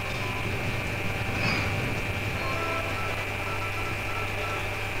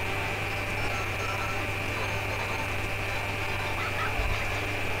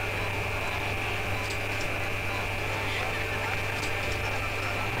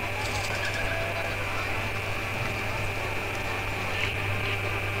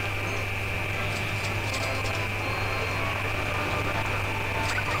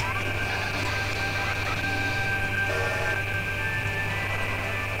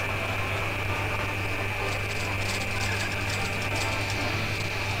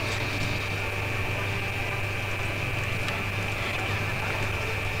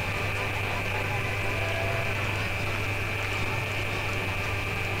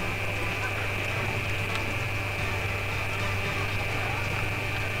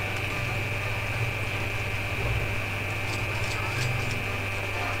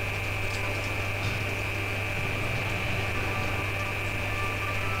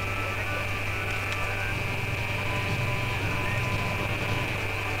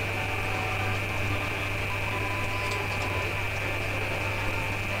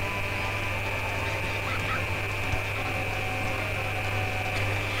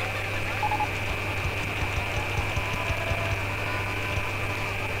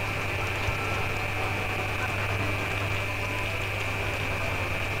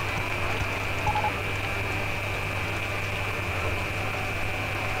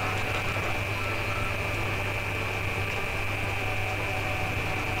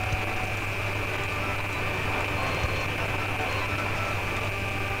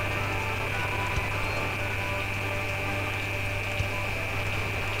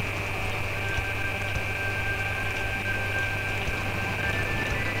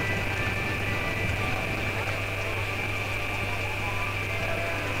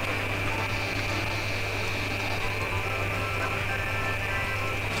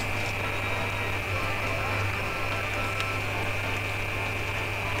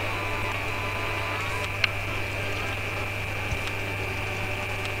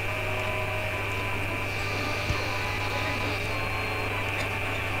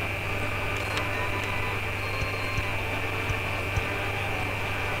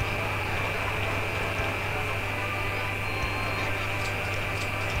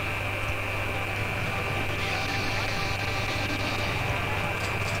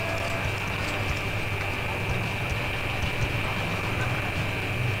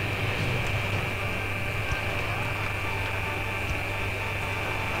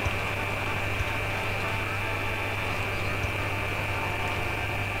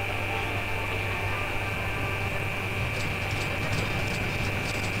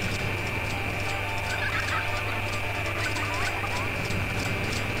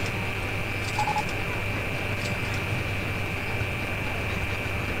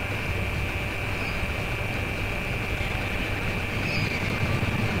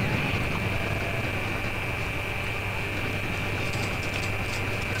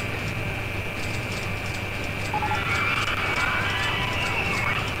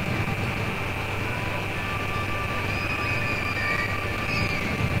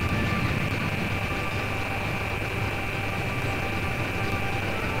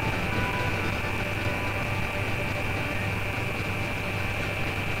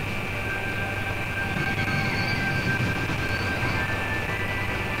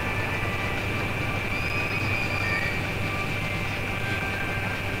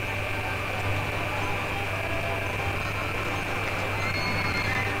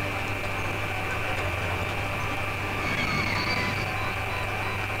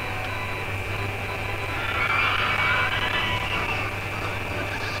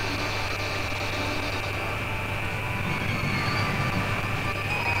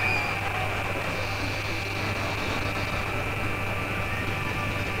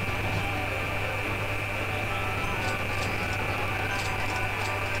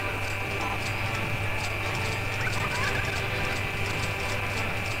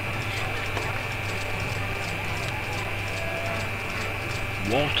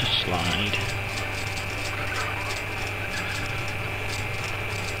 water slide.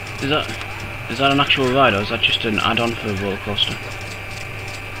 Is that an actual ride, or is that just an add-on for a roller coaster?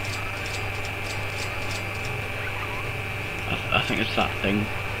 I think it's that thing.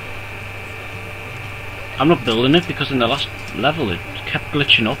 I'm not building it because in the last level it kept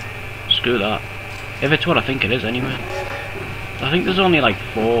glitching up. Screw that. If it's what I think it is anyway. I think there's only like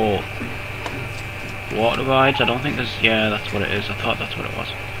 4 water rides. I don't think there's... yeah, that's what it is. I thought that's what it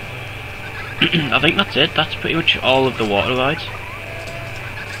was. I think that's it. That's pretty much all of the water rides.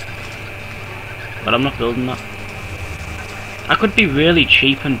 But I'm not building that. I could be really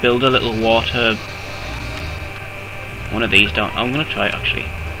cheap and build a little water... one of these down. I'm gonna try it actually.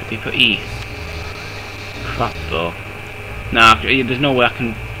 It'd be pretty crap though. Nah, there's no way I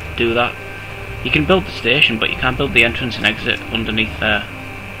can do that. You can build the station, but you can't build the entrance and exit underneath there.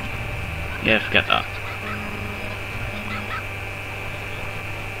 Yeah, forget that.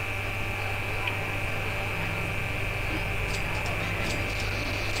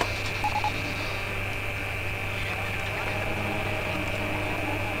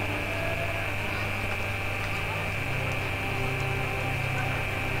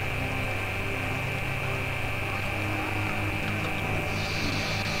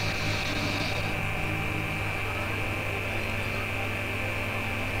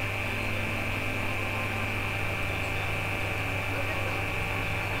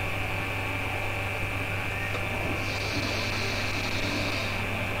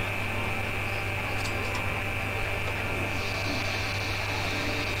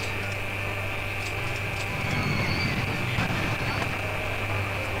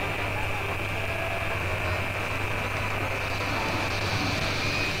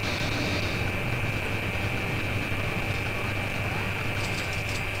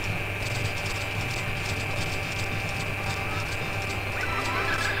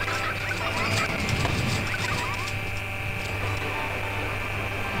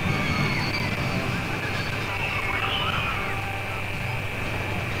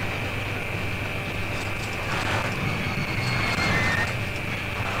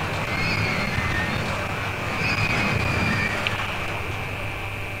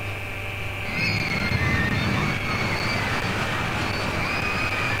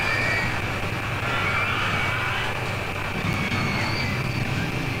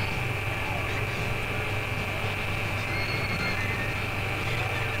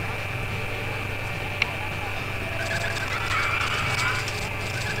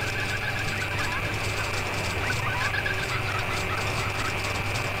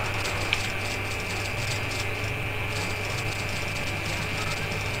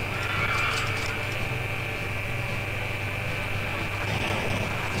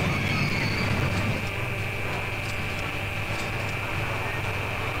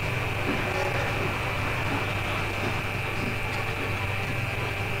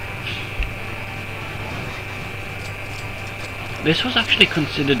 This was actually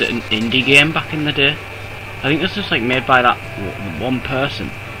considered an indie game back in the day. I think this was like made by that one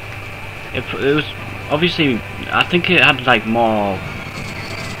person. It was obviously, I think it had like more,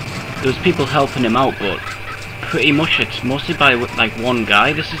 there was people helping him out, but pretty much it's mostly by like one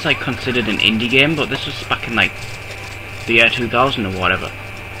guy. This is like considered an indie game, but this was back in like the year 2000 or whatever.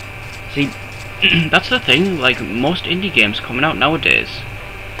 See, that's the thing, like most indie games coming out nowadays,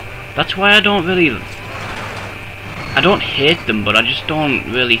 that's why I don't hate them, but I just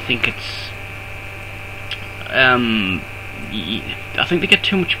don't really think it's I think they get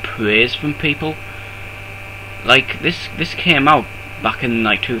too much praise from people. Like this came out back in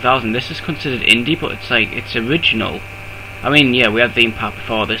like 2000. This is considered indie, but it's like it's original. I mean, yeah, we had Theme Park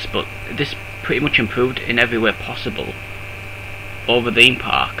before this, but this pretty much improved in every way possible over Theme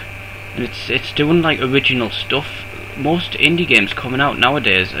Park, and it's doing like original stuff. Most indie games coming out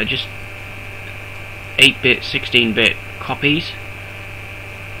nowadays are just 8-bit, 16-bit copies,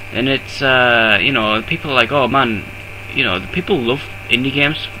 and it's you know, people are like, oh man, you know, the people love indie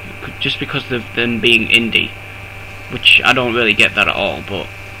games just because of them being indie, which I don't really get that at all. But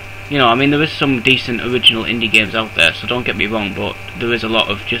you know, I mean, there is some decent original indie games out there, so don't get me wrong, but there is a lot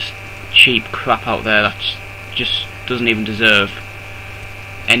of just cheap crap out there that just doesn't even deserve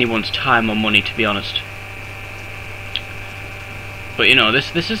anyone's time or money, to be honest. But you know,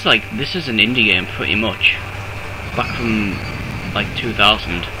 this is an indie game pretty much, back from like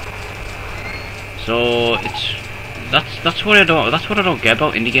 2000. So that's what I don't get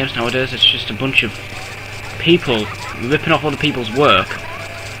about indie games nowadays. It's just a bunch of people ripping off other people's work,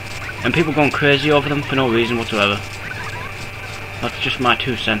 and people going crazy over them for no reason whatsoever. That's just my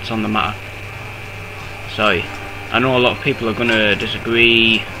 2 cents on the matter. Sorry. I know a lot of people are gonna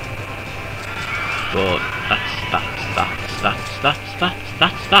disagree, but that's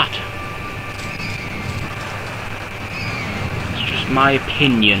that. It's just my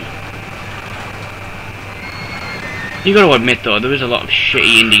opinion. You gotta admit though, there is a lot of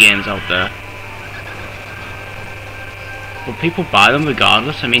shitty indie games out there. But people buy them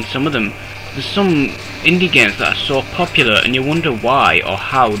regardless. I mean, some of them, there's some indie games that are so popular and you wonder why or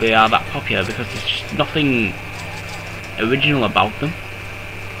how they are that popular, because there's just nothing original about them.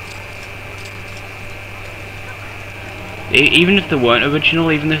 Even if they weren't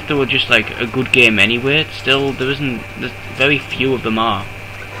original, even if they were just like a good game anyway, still there's very few of them are.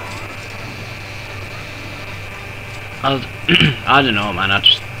 I don't know, man. I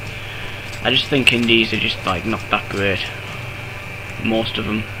just think indies are just like not that great. Most of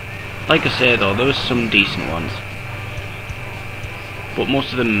them. Like I say though, there are some decent ones, but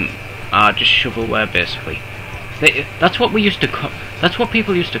most of them are just shovelware basically. That's what we used to that's what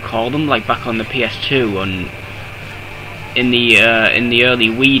people used to call them, like back on the PS2 and in the early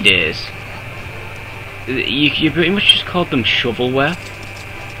Wii days. You pretty much just called them shovelware.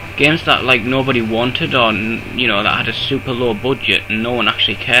 Games that like nobody wanted, or you know, that had a super low budget and no one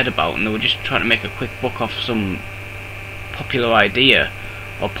actually cared about, and they were just trying to make a quick buck off some popular idea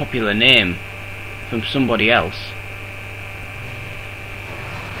or popular name from somebody else.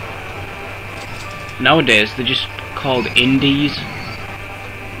 Nowadays they're just called indies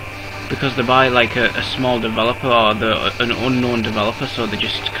because they buy like a small developer or an unknown developer, so they're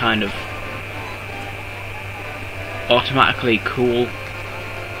just kind of automatically cool.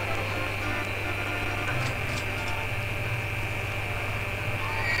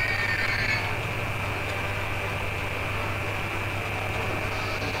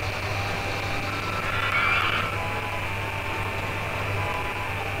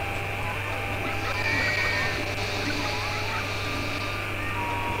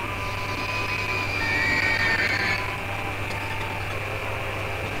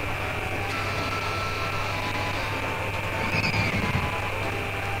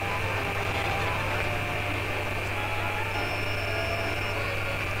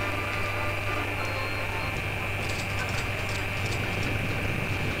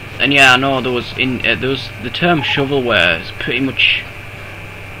 And yeah, I know there was the term shovelware has pretty much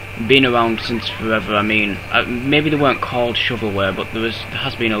been around since forever. I mean, maybe they weren't called shovelware, but there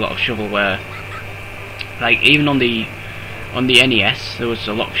has been a lot of shovelware. Like even on the NES, there was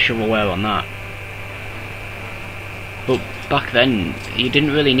a lot of shovelware on that. But back then, you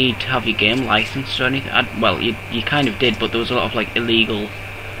didn't really need to have your game licensed or anything. Well, you kind of did, but there was a lot of like illegal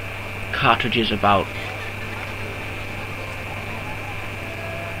cartridges about.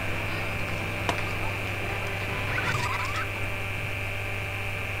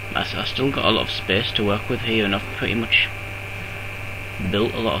 I still got a lot of space to work with here, and I've pretty much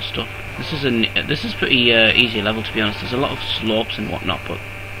built a lot of stuff. This is pretty easy level, to be honest. There's a lot of slopes and whatnot, but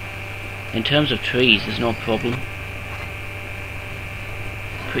in terms of trees, there's no problem.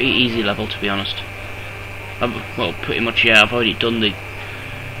 Pretty easy level, to be honest. Well, pretty much, yeah. I've already done the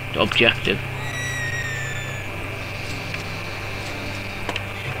objective.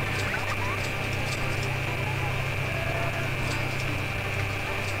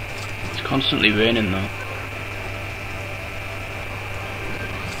 Constantly raining though.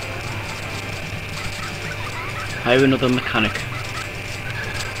 Hire another mechanic.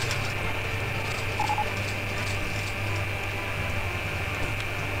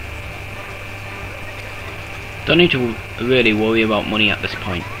 Don't need to really worry about money at this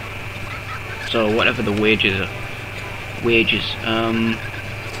point. So whatever the wages are.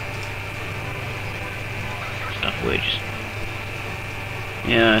 Staff wages.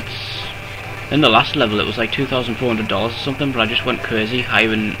 Yeah, it's in the last level it was like $2,400 or something, but I just went crazy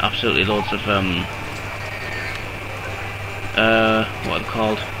hiring absolutely loads of what are they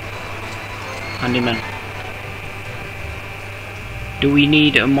called? Handymen. Do we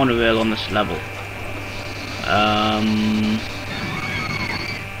need a monorail on this level?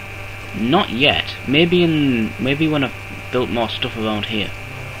 Not yet. Maybe when I've built more stuff around here.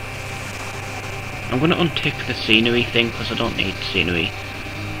 I'm gonna untick the scenery thing because I don't need scenery.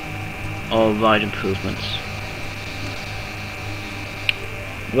 Or ride improvements.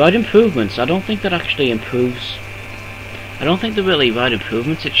 Ride improvements, I don't think that actually improves. I don't think they're really ride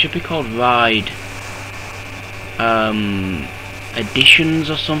improvements. It should be called ride additions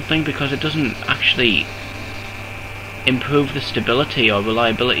or something, because it doesn't actually improve the stability or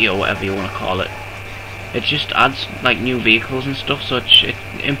reliability or whatever you want to call it. It just adds like new vehicles and stuff, so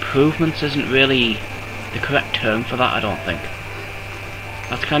improvements isn't really the correct term for that, I don't think.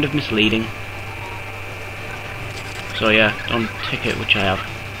 That's kind of misleading. So yeah, on ticket, which I have.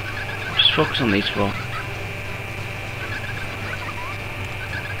 Just focus on these four.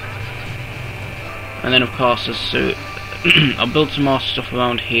 And then of course, I'll build some more stuff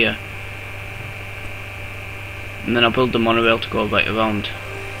around here. And then I'll build the monorail to go right around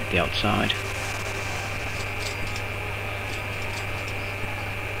the outside.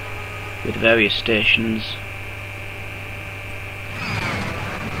 With various stations.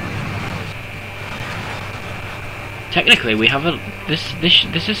 Technically, we have this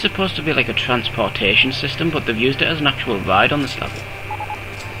is supposed to be like a transportation system, but they've used it as an actual ride on this level.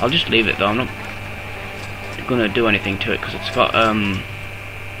 I'll just leave it though. I'm not gonna do anything to it because it's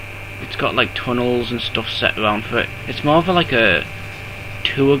got like tunnels and stuff set around for it. It's more of like a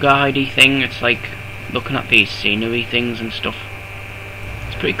tour guide-y thing. It's like looking at these scenery things and stuff.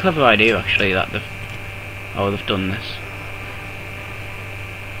 It's a pretty clever idea actually that they've done this.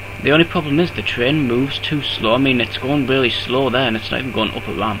 The only problem is the train moves too slow. I mean, it's going really slow there, and it's not even going up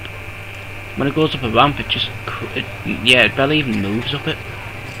a ramp. When it goes up a ramp, it barely even moves up it.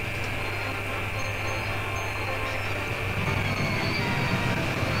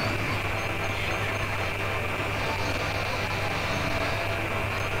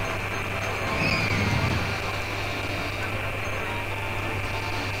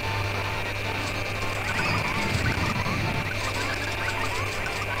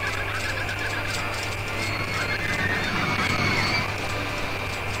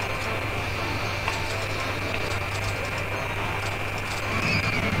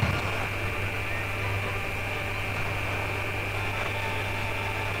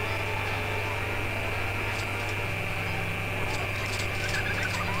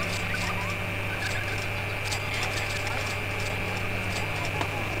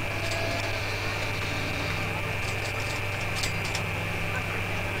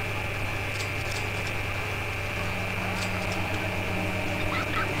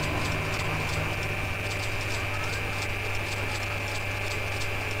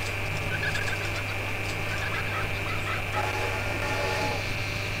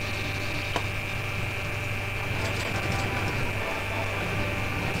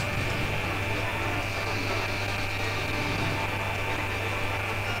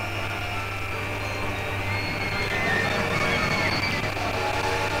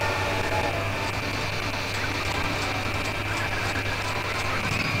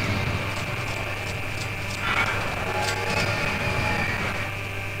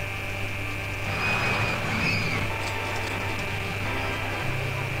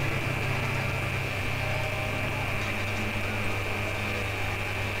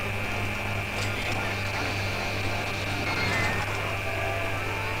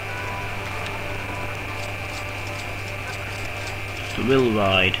 Thrill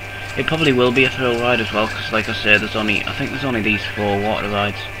ride. It probably will be a thrill ride as well, because like I said, I think there's only these 4 water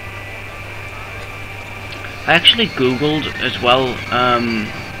rides. I actually googled as well.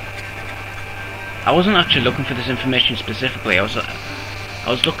 I wasn't actually looking for this information specifically. I was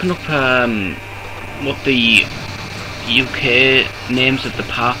looking up what the UK names of the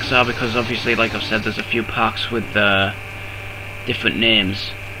parks are, because obviously, like I've said, there's a few parks with different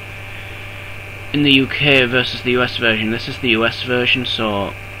names in the UK versus the US version. This is the US version,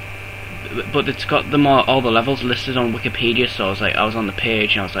 so, but it's got all the levels listed on Wikipedia. So I was on the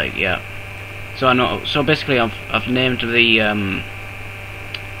page and I was like, yeah. So I know. So basically, I've named the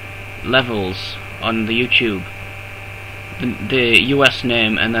levels on the YouTube the US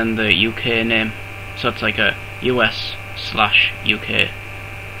name and then the UK name. So it's like a US/UK,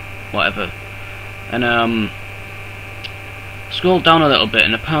 whatever. And scroll down a little bit,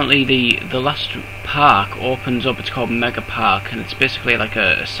 and apparently the last park opens up. It's called Mega Park, and it's basically like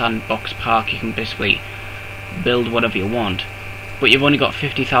a sandbox park. You can basically build whatever you want, but you've only got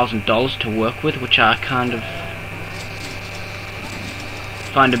 $50,000 to work with, which I kind of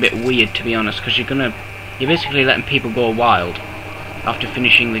find a bit weird, to be honest, because you're basically letting people go wild after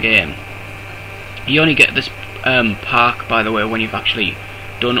finishing the game. You only get this park, by the way, when you've actually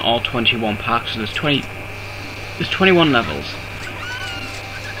done all 21 parks. So there's 21 levels,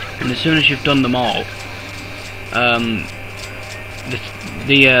 and as soon as you've done them all,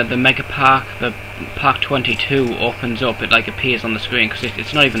 the Mega Park, the Park 22, opens up. It like appears on the screen, because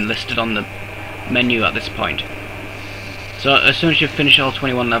it's not even listed on the menu at this point. So as soon as you've finished all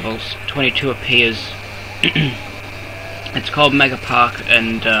 21 levels, 22 appears. It's called Mega Park,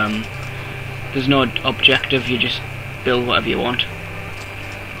 and there's no objective. You just build whatever you want.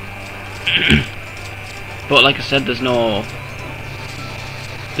 But like I said, there's not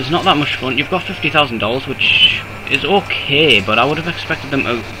that much fun. You've got $50,000, which is okay, but I would have expected them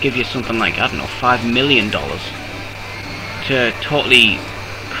to give you something like, I don't know, $5 million. to totally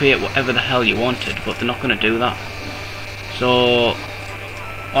create whatever the hell you wanted, but they're not going to do that. So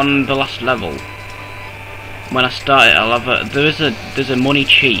on the last level, when I start it, I'll have there's a money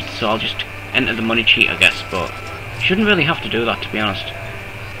cheat, so I'll just enter the money cheat, I guess, but you shouldn't really have to do that, to be honest.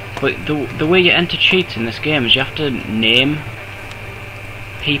 But the way you enter cheats in this game is you have to name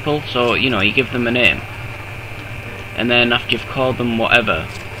people, so you know, you give them a name, and then after you've called them whatever,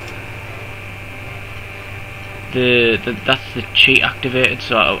 that's the cheat activated.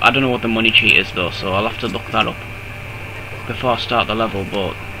 So I don't know what the money cheat is though, so I'll have to look that up before I start the level.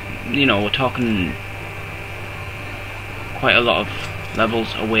 But you know, we're talking quite a lot of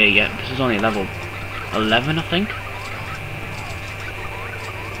levels away yet. This is only level 11, I think.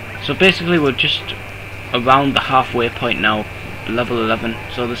 So basically we're just around the halfway point now, level 11.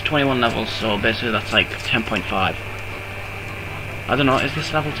 So there's 21 levels, so basically that's like 10.5. I don't know, is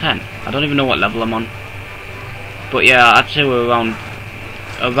this level 10? I don't even know what level I'm on. But yeah, I'd say we're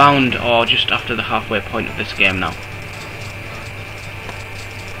around or just after the halfway point of this game now.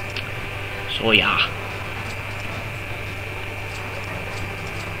 So yeah.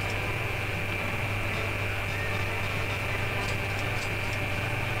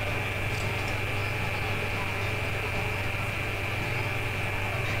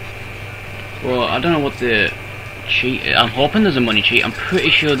 Well, I don't know what the cheat is. I'm hoping there's a money cheat. I'm pretty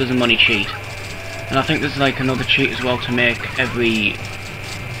sure there's a money cheat. And I think there's like another cheat as well to make every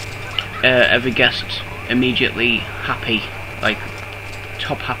guest immediately happy, like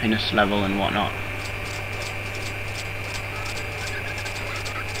top happiness level and whatnot.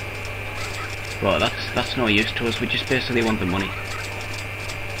 But that's no use to us. We just basically want the money.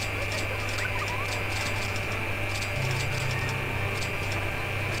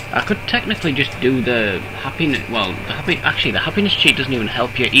 I could technically just do the happiness. Well, actually, the happiness cheat doesn't even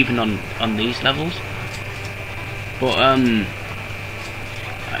help you even on these levels. But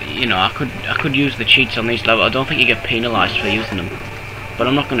you know, I could use the cheats on these levels. I don't think you get penalised for using them, but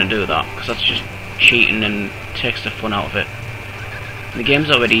I'm not going to do that because that's just cheating and takes the fun out of it. The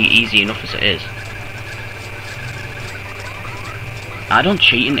game's already easy enough as it is. I don't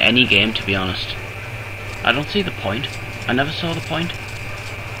cheat in any game, to be honest. I don't see the point. I never saw the point.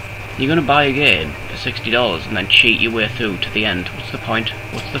 You're gonna buy a game for $60 and then cheat your way through to the end. What's the point?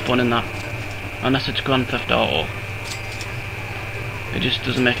 What's the fun in that? Unless it's Grand Theft Auto. It just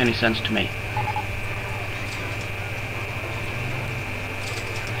doesn't make any sense to me.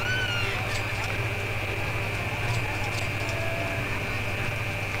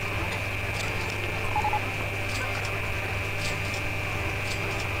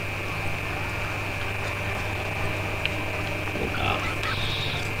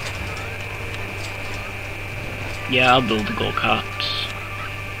 Yeah, I'll build the go-karts.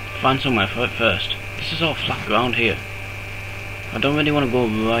 Find somewhere for it first. This is all flat ground here. I don't really want to go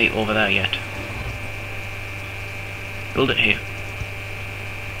right over there yet. Build it here.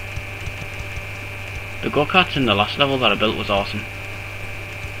 The go-karts in the last level that I built was awesome.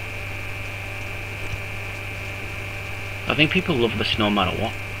 I think people love this no matter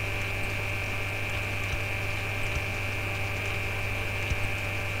what.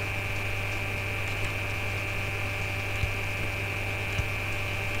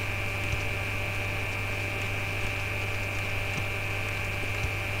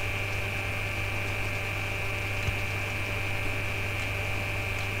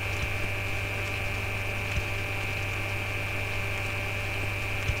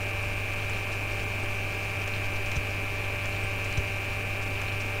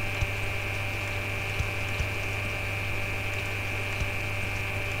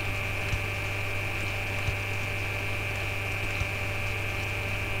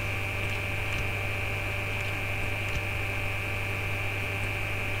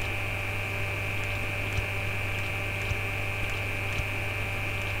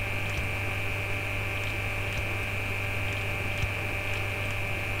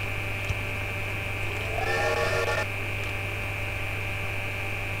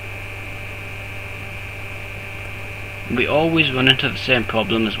 We always run into the same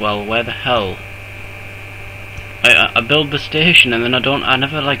problem as well. Where the hell? I build the station and then I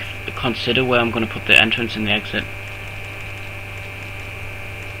never like consider where I'm going to put the entrance and the exit.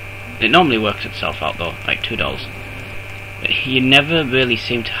 It normally works itself out though, like $2. You never really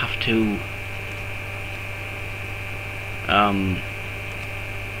seem to have to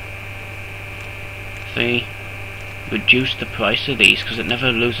reduce the price of these because it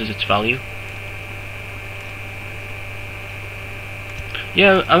never loses its value.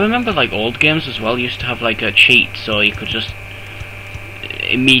 Yeah, I remember like old games as well used to have like a cheat, so you could just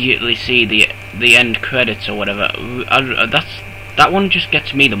immediately see the the end credits or whatever, that one just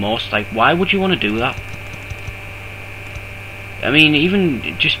gets me the most. Like, why would you want to do that? I mean,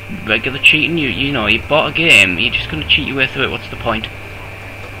 even just regular cheating, you know, you bought a game, you're just gonna cheat your way through it, what's the point?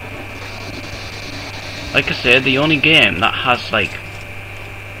 Like I said, the only game that has, like,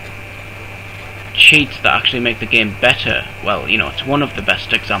 cheats that actually make the game better, well, you know, it's one of the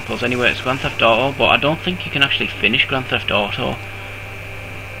best examples anyway, it's Grand Theft Auto, but I don't think you can actually finish Grand Theft Auto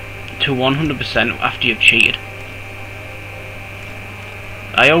to 100% after you've cheated.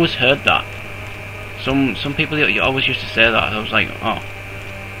 I always heard that. Some people always used to say that. I was like, oh,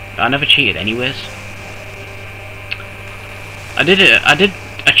 I never cheated anyways. I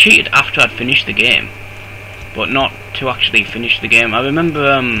cheated after I'd finished the game, but not to actually finish the game. I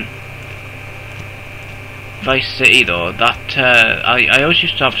remember Vice City though, that I always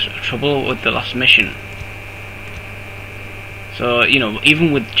used to have trouble with the last mission. So, you know,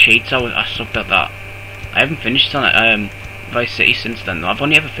 even with cheats I sucked at that. I haven't finished Vice City since then though. I've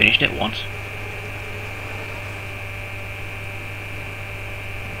only ever finished it once.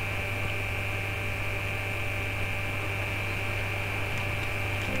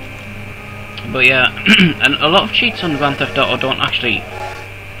 But yeah, and a lot of cheats on Grand Theft Auto don't actually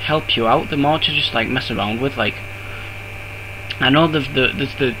help you out. They're more to just like mess around with. Like, I know there's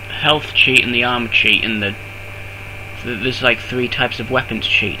the health cheat and the armor cheat, and there's like 3 types of weapons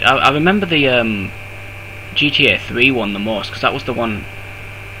cheat. I remember the GTA 3 one the most, because that was the one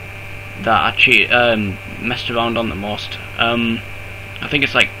that I messed around on the most. I think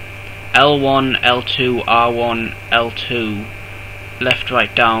it's like L1, L2, R1, L2, left,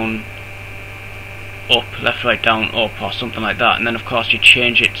 right, down, up, left, right, down, up, or something like that. And then of course you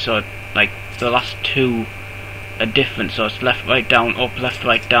change it so like the last 2 are different, so it's left, right, down, up, left,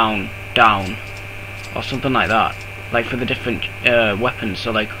 right, down, down, or something like that. Like for the different weapons,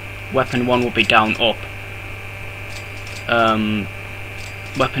 so like weapon 1 will be down, up,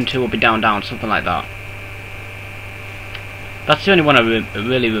 weapon 2 will be down, down, something like that. That's the only one I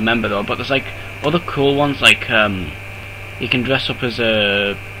really remember though, but there's like other cool ones, like you can dress up as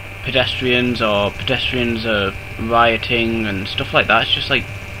pedestrians, or pedestrians are rioting and stuff like that. It's just like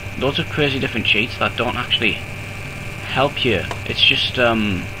loads of crazy different cheats that don't actually help you. It's just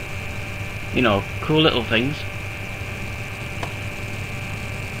you know, cool little things.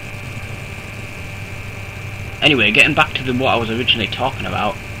 Anyway, getting back to what I was originally talking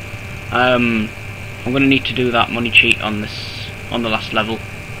about, I'm gonna need to do that money cheat on the last level,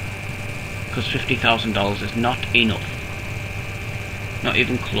 because $50,000 is not enough. Not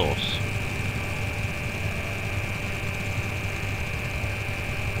even close.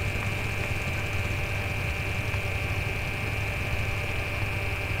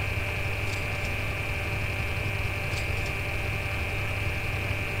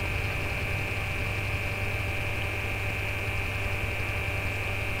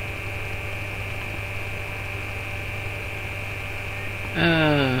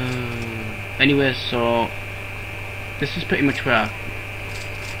 Anyway, so this is pretty much where I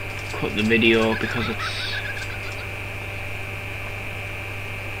cut the video, because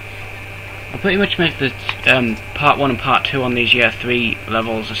I pretty much make the part 1 and part 2 on these year 3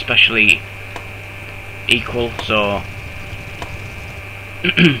 levels especially equal. So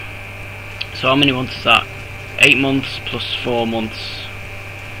so how many months is that? 8 months plus 4 months,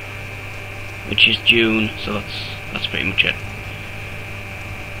 which is June, so that's pretty much it.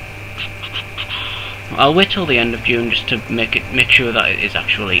 I'll wait till the end of June just to make sure that it is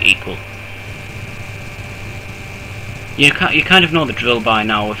actually equal. You kind of know the drill by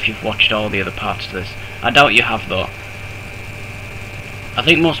now if you've watched all the other parts of this. I doubt you have though. I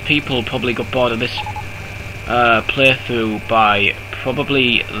think most people probably got bored of this playthrough by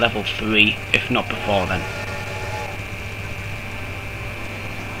probably level 3, if not before then.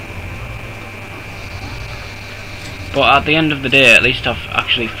 But at the end of the day, at least I've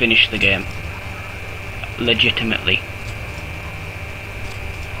actually finished the game. Legitimately.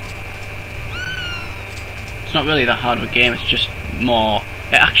 It's not really that hard of a game, it's just more...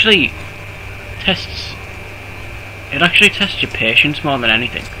 It actually tests your patience more than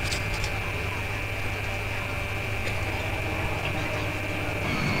anything.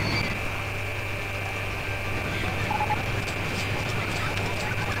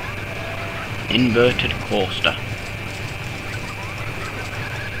 Inverted coaster.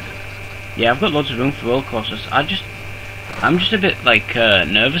 Yeah, I've got loads of room for roller coasters. I'm just a bit like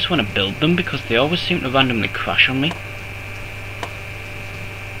nervous when I build them, because they always seem to randomly crash on me.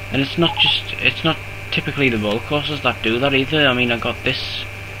 And it's not typically the roller coasters that do that either. I mean, I got this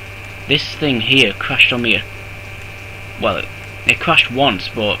thing here crashed on me. Well, it crashed once,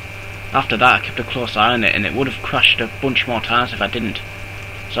 but after that I kept a close eye on it, and it would have crashed a bunch more times if I didn't.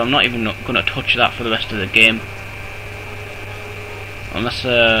 So I'm not even going to touch that for the rest of the game. Unless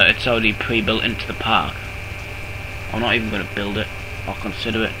it's already pre-built into the park. I'm not even going to build it or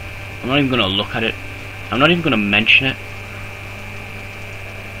consider it. I'm not even going to look at it. I'm not even going to mention it.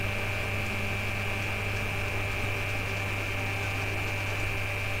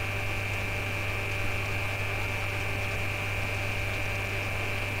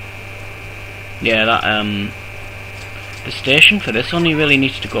 Yeah, that the station for this only really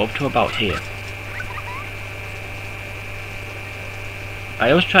needs to go up to about here. I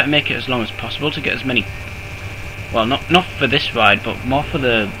always try to make it as long as possible to get as many, well, not for this ride, but more for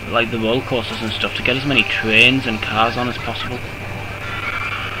the the roller coasters and stuff, to get as many trains and cars on as possible.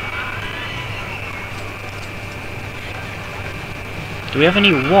 Do we have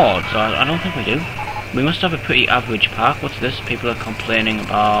any awards? I don't think we do. We must have a pretty average park. What's this? People are complaining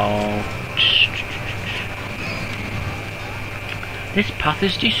about... This path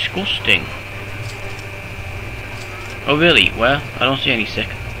is disgusting. Oh really? Where? I don't see any sick.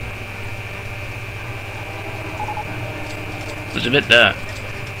 There's a bit there.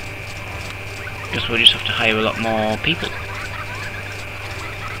 Guess we'll just have to hire a lot more people.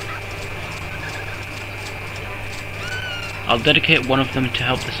 I'll dedicate one of them to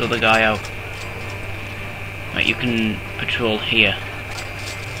help this other guy out. Right, you can patrol here.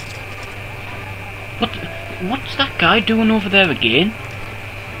 What's that guy doing over there again?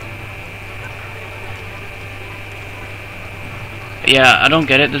 Yeah, I don't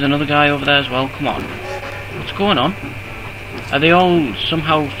get it. There's another guy over there as well. Come on. What's going on? Are they all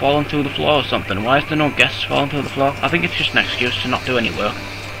somehow falling through the floor or something? Why is there no guests falling through the floor? I think it's just an excuse to not do any work.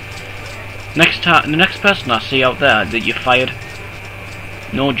 The next person I see out there, that you're fired.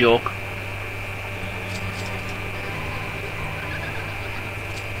 No joke.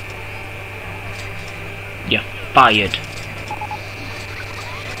 You're fired.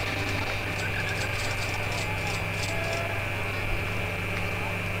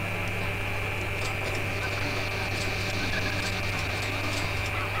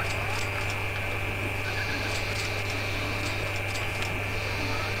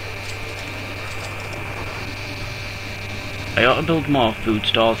 I ought to build more food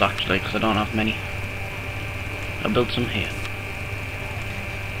stalls actually, because I don't have many. I'll build some here.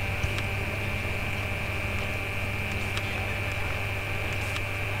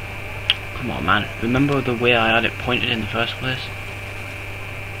 Come on man, remember the way I had it pointed in the first place?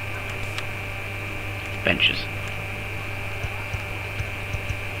 Benches.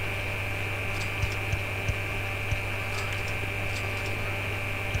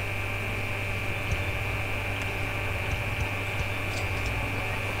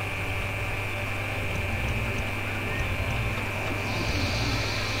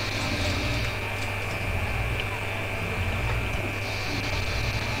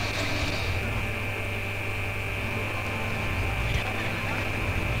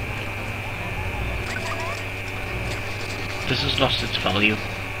 This has lost its value.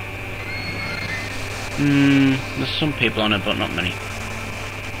 There's some people on it, but not many.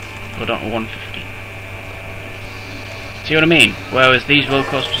 Go down to 150. See what I mean? Whereas these roller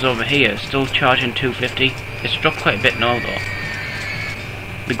coasters over here still charging 250. It's dropped quite a bit now though.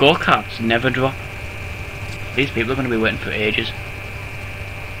 The go-karts never drop. These people are going to be waiting for ages.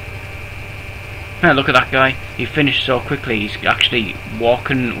 Hey, look at that guy. He finished so quickly. He's actually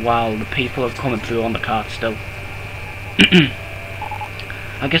walking while the people are coming through on the cart still.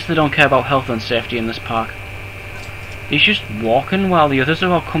 I guess they don't care about health and safety in this park. He's just walking while the others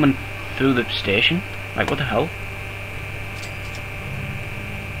are all coming through the station. Like, what the hell?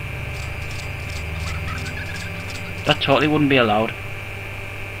 That totally wouldn't be allowed.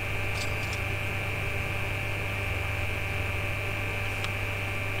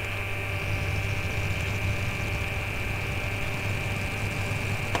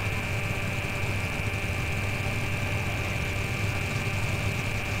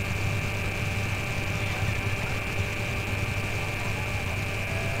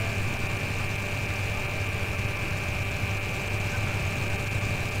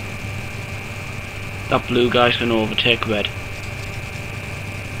 That blue guy's going to overtake red.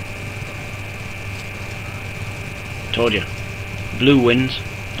 Told you. Blue wins.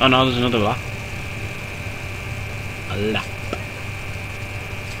 Oh no, there's another lap. A lap.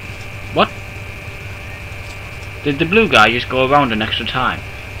 What? Did the blue guy just go around an extra time?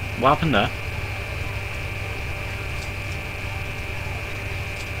 What happened there?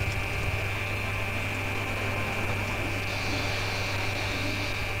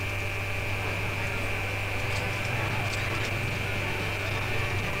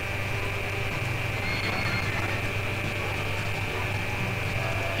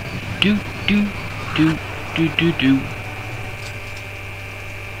 do do do do do do.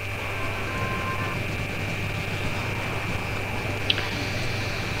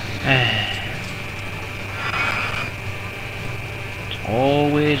 It's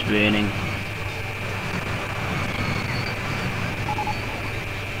always raining.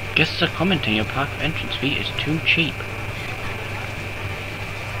 Guests are commenting your park entrance fee is too cheap.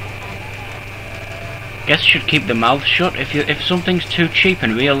 Guests should keep their mouth shut. If something's too cheap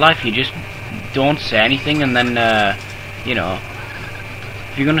in real life, you just don't say anything, and then you know,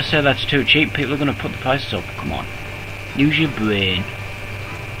 if you're gonna say that's too cheap, people are gonna put the prices up. Come on, use your brain.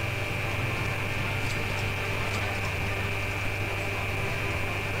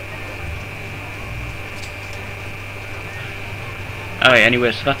 Alright,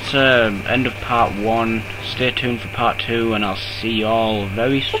 anyway, so that's end of part 1. Stay tuned for part 2, and I'll see y'all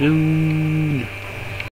very soon.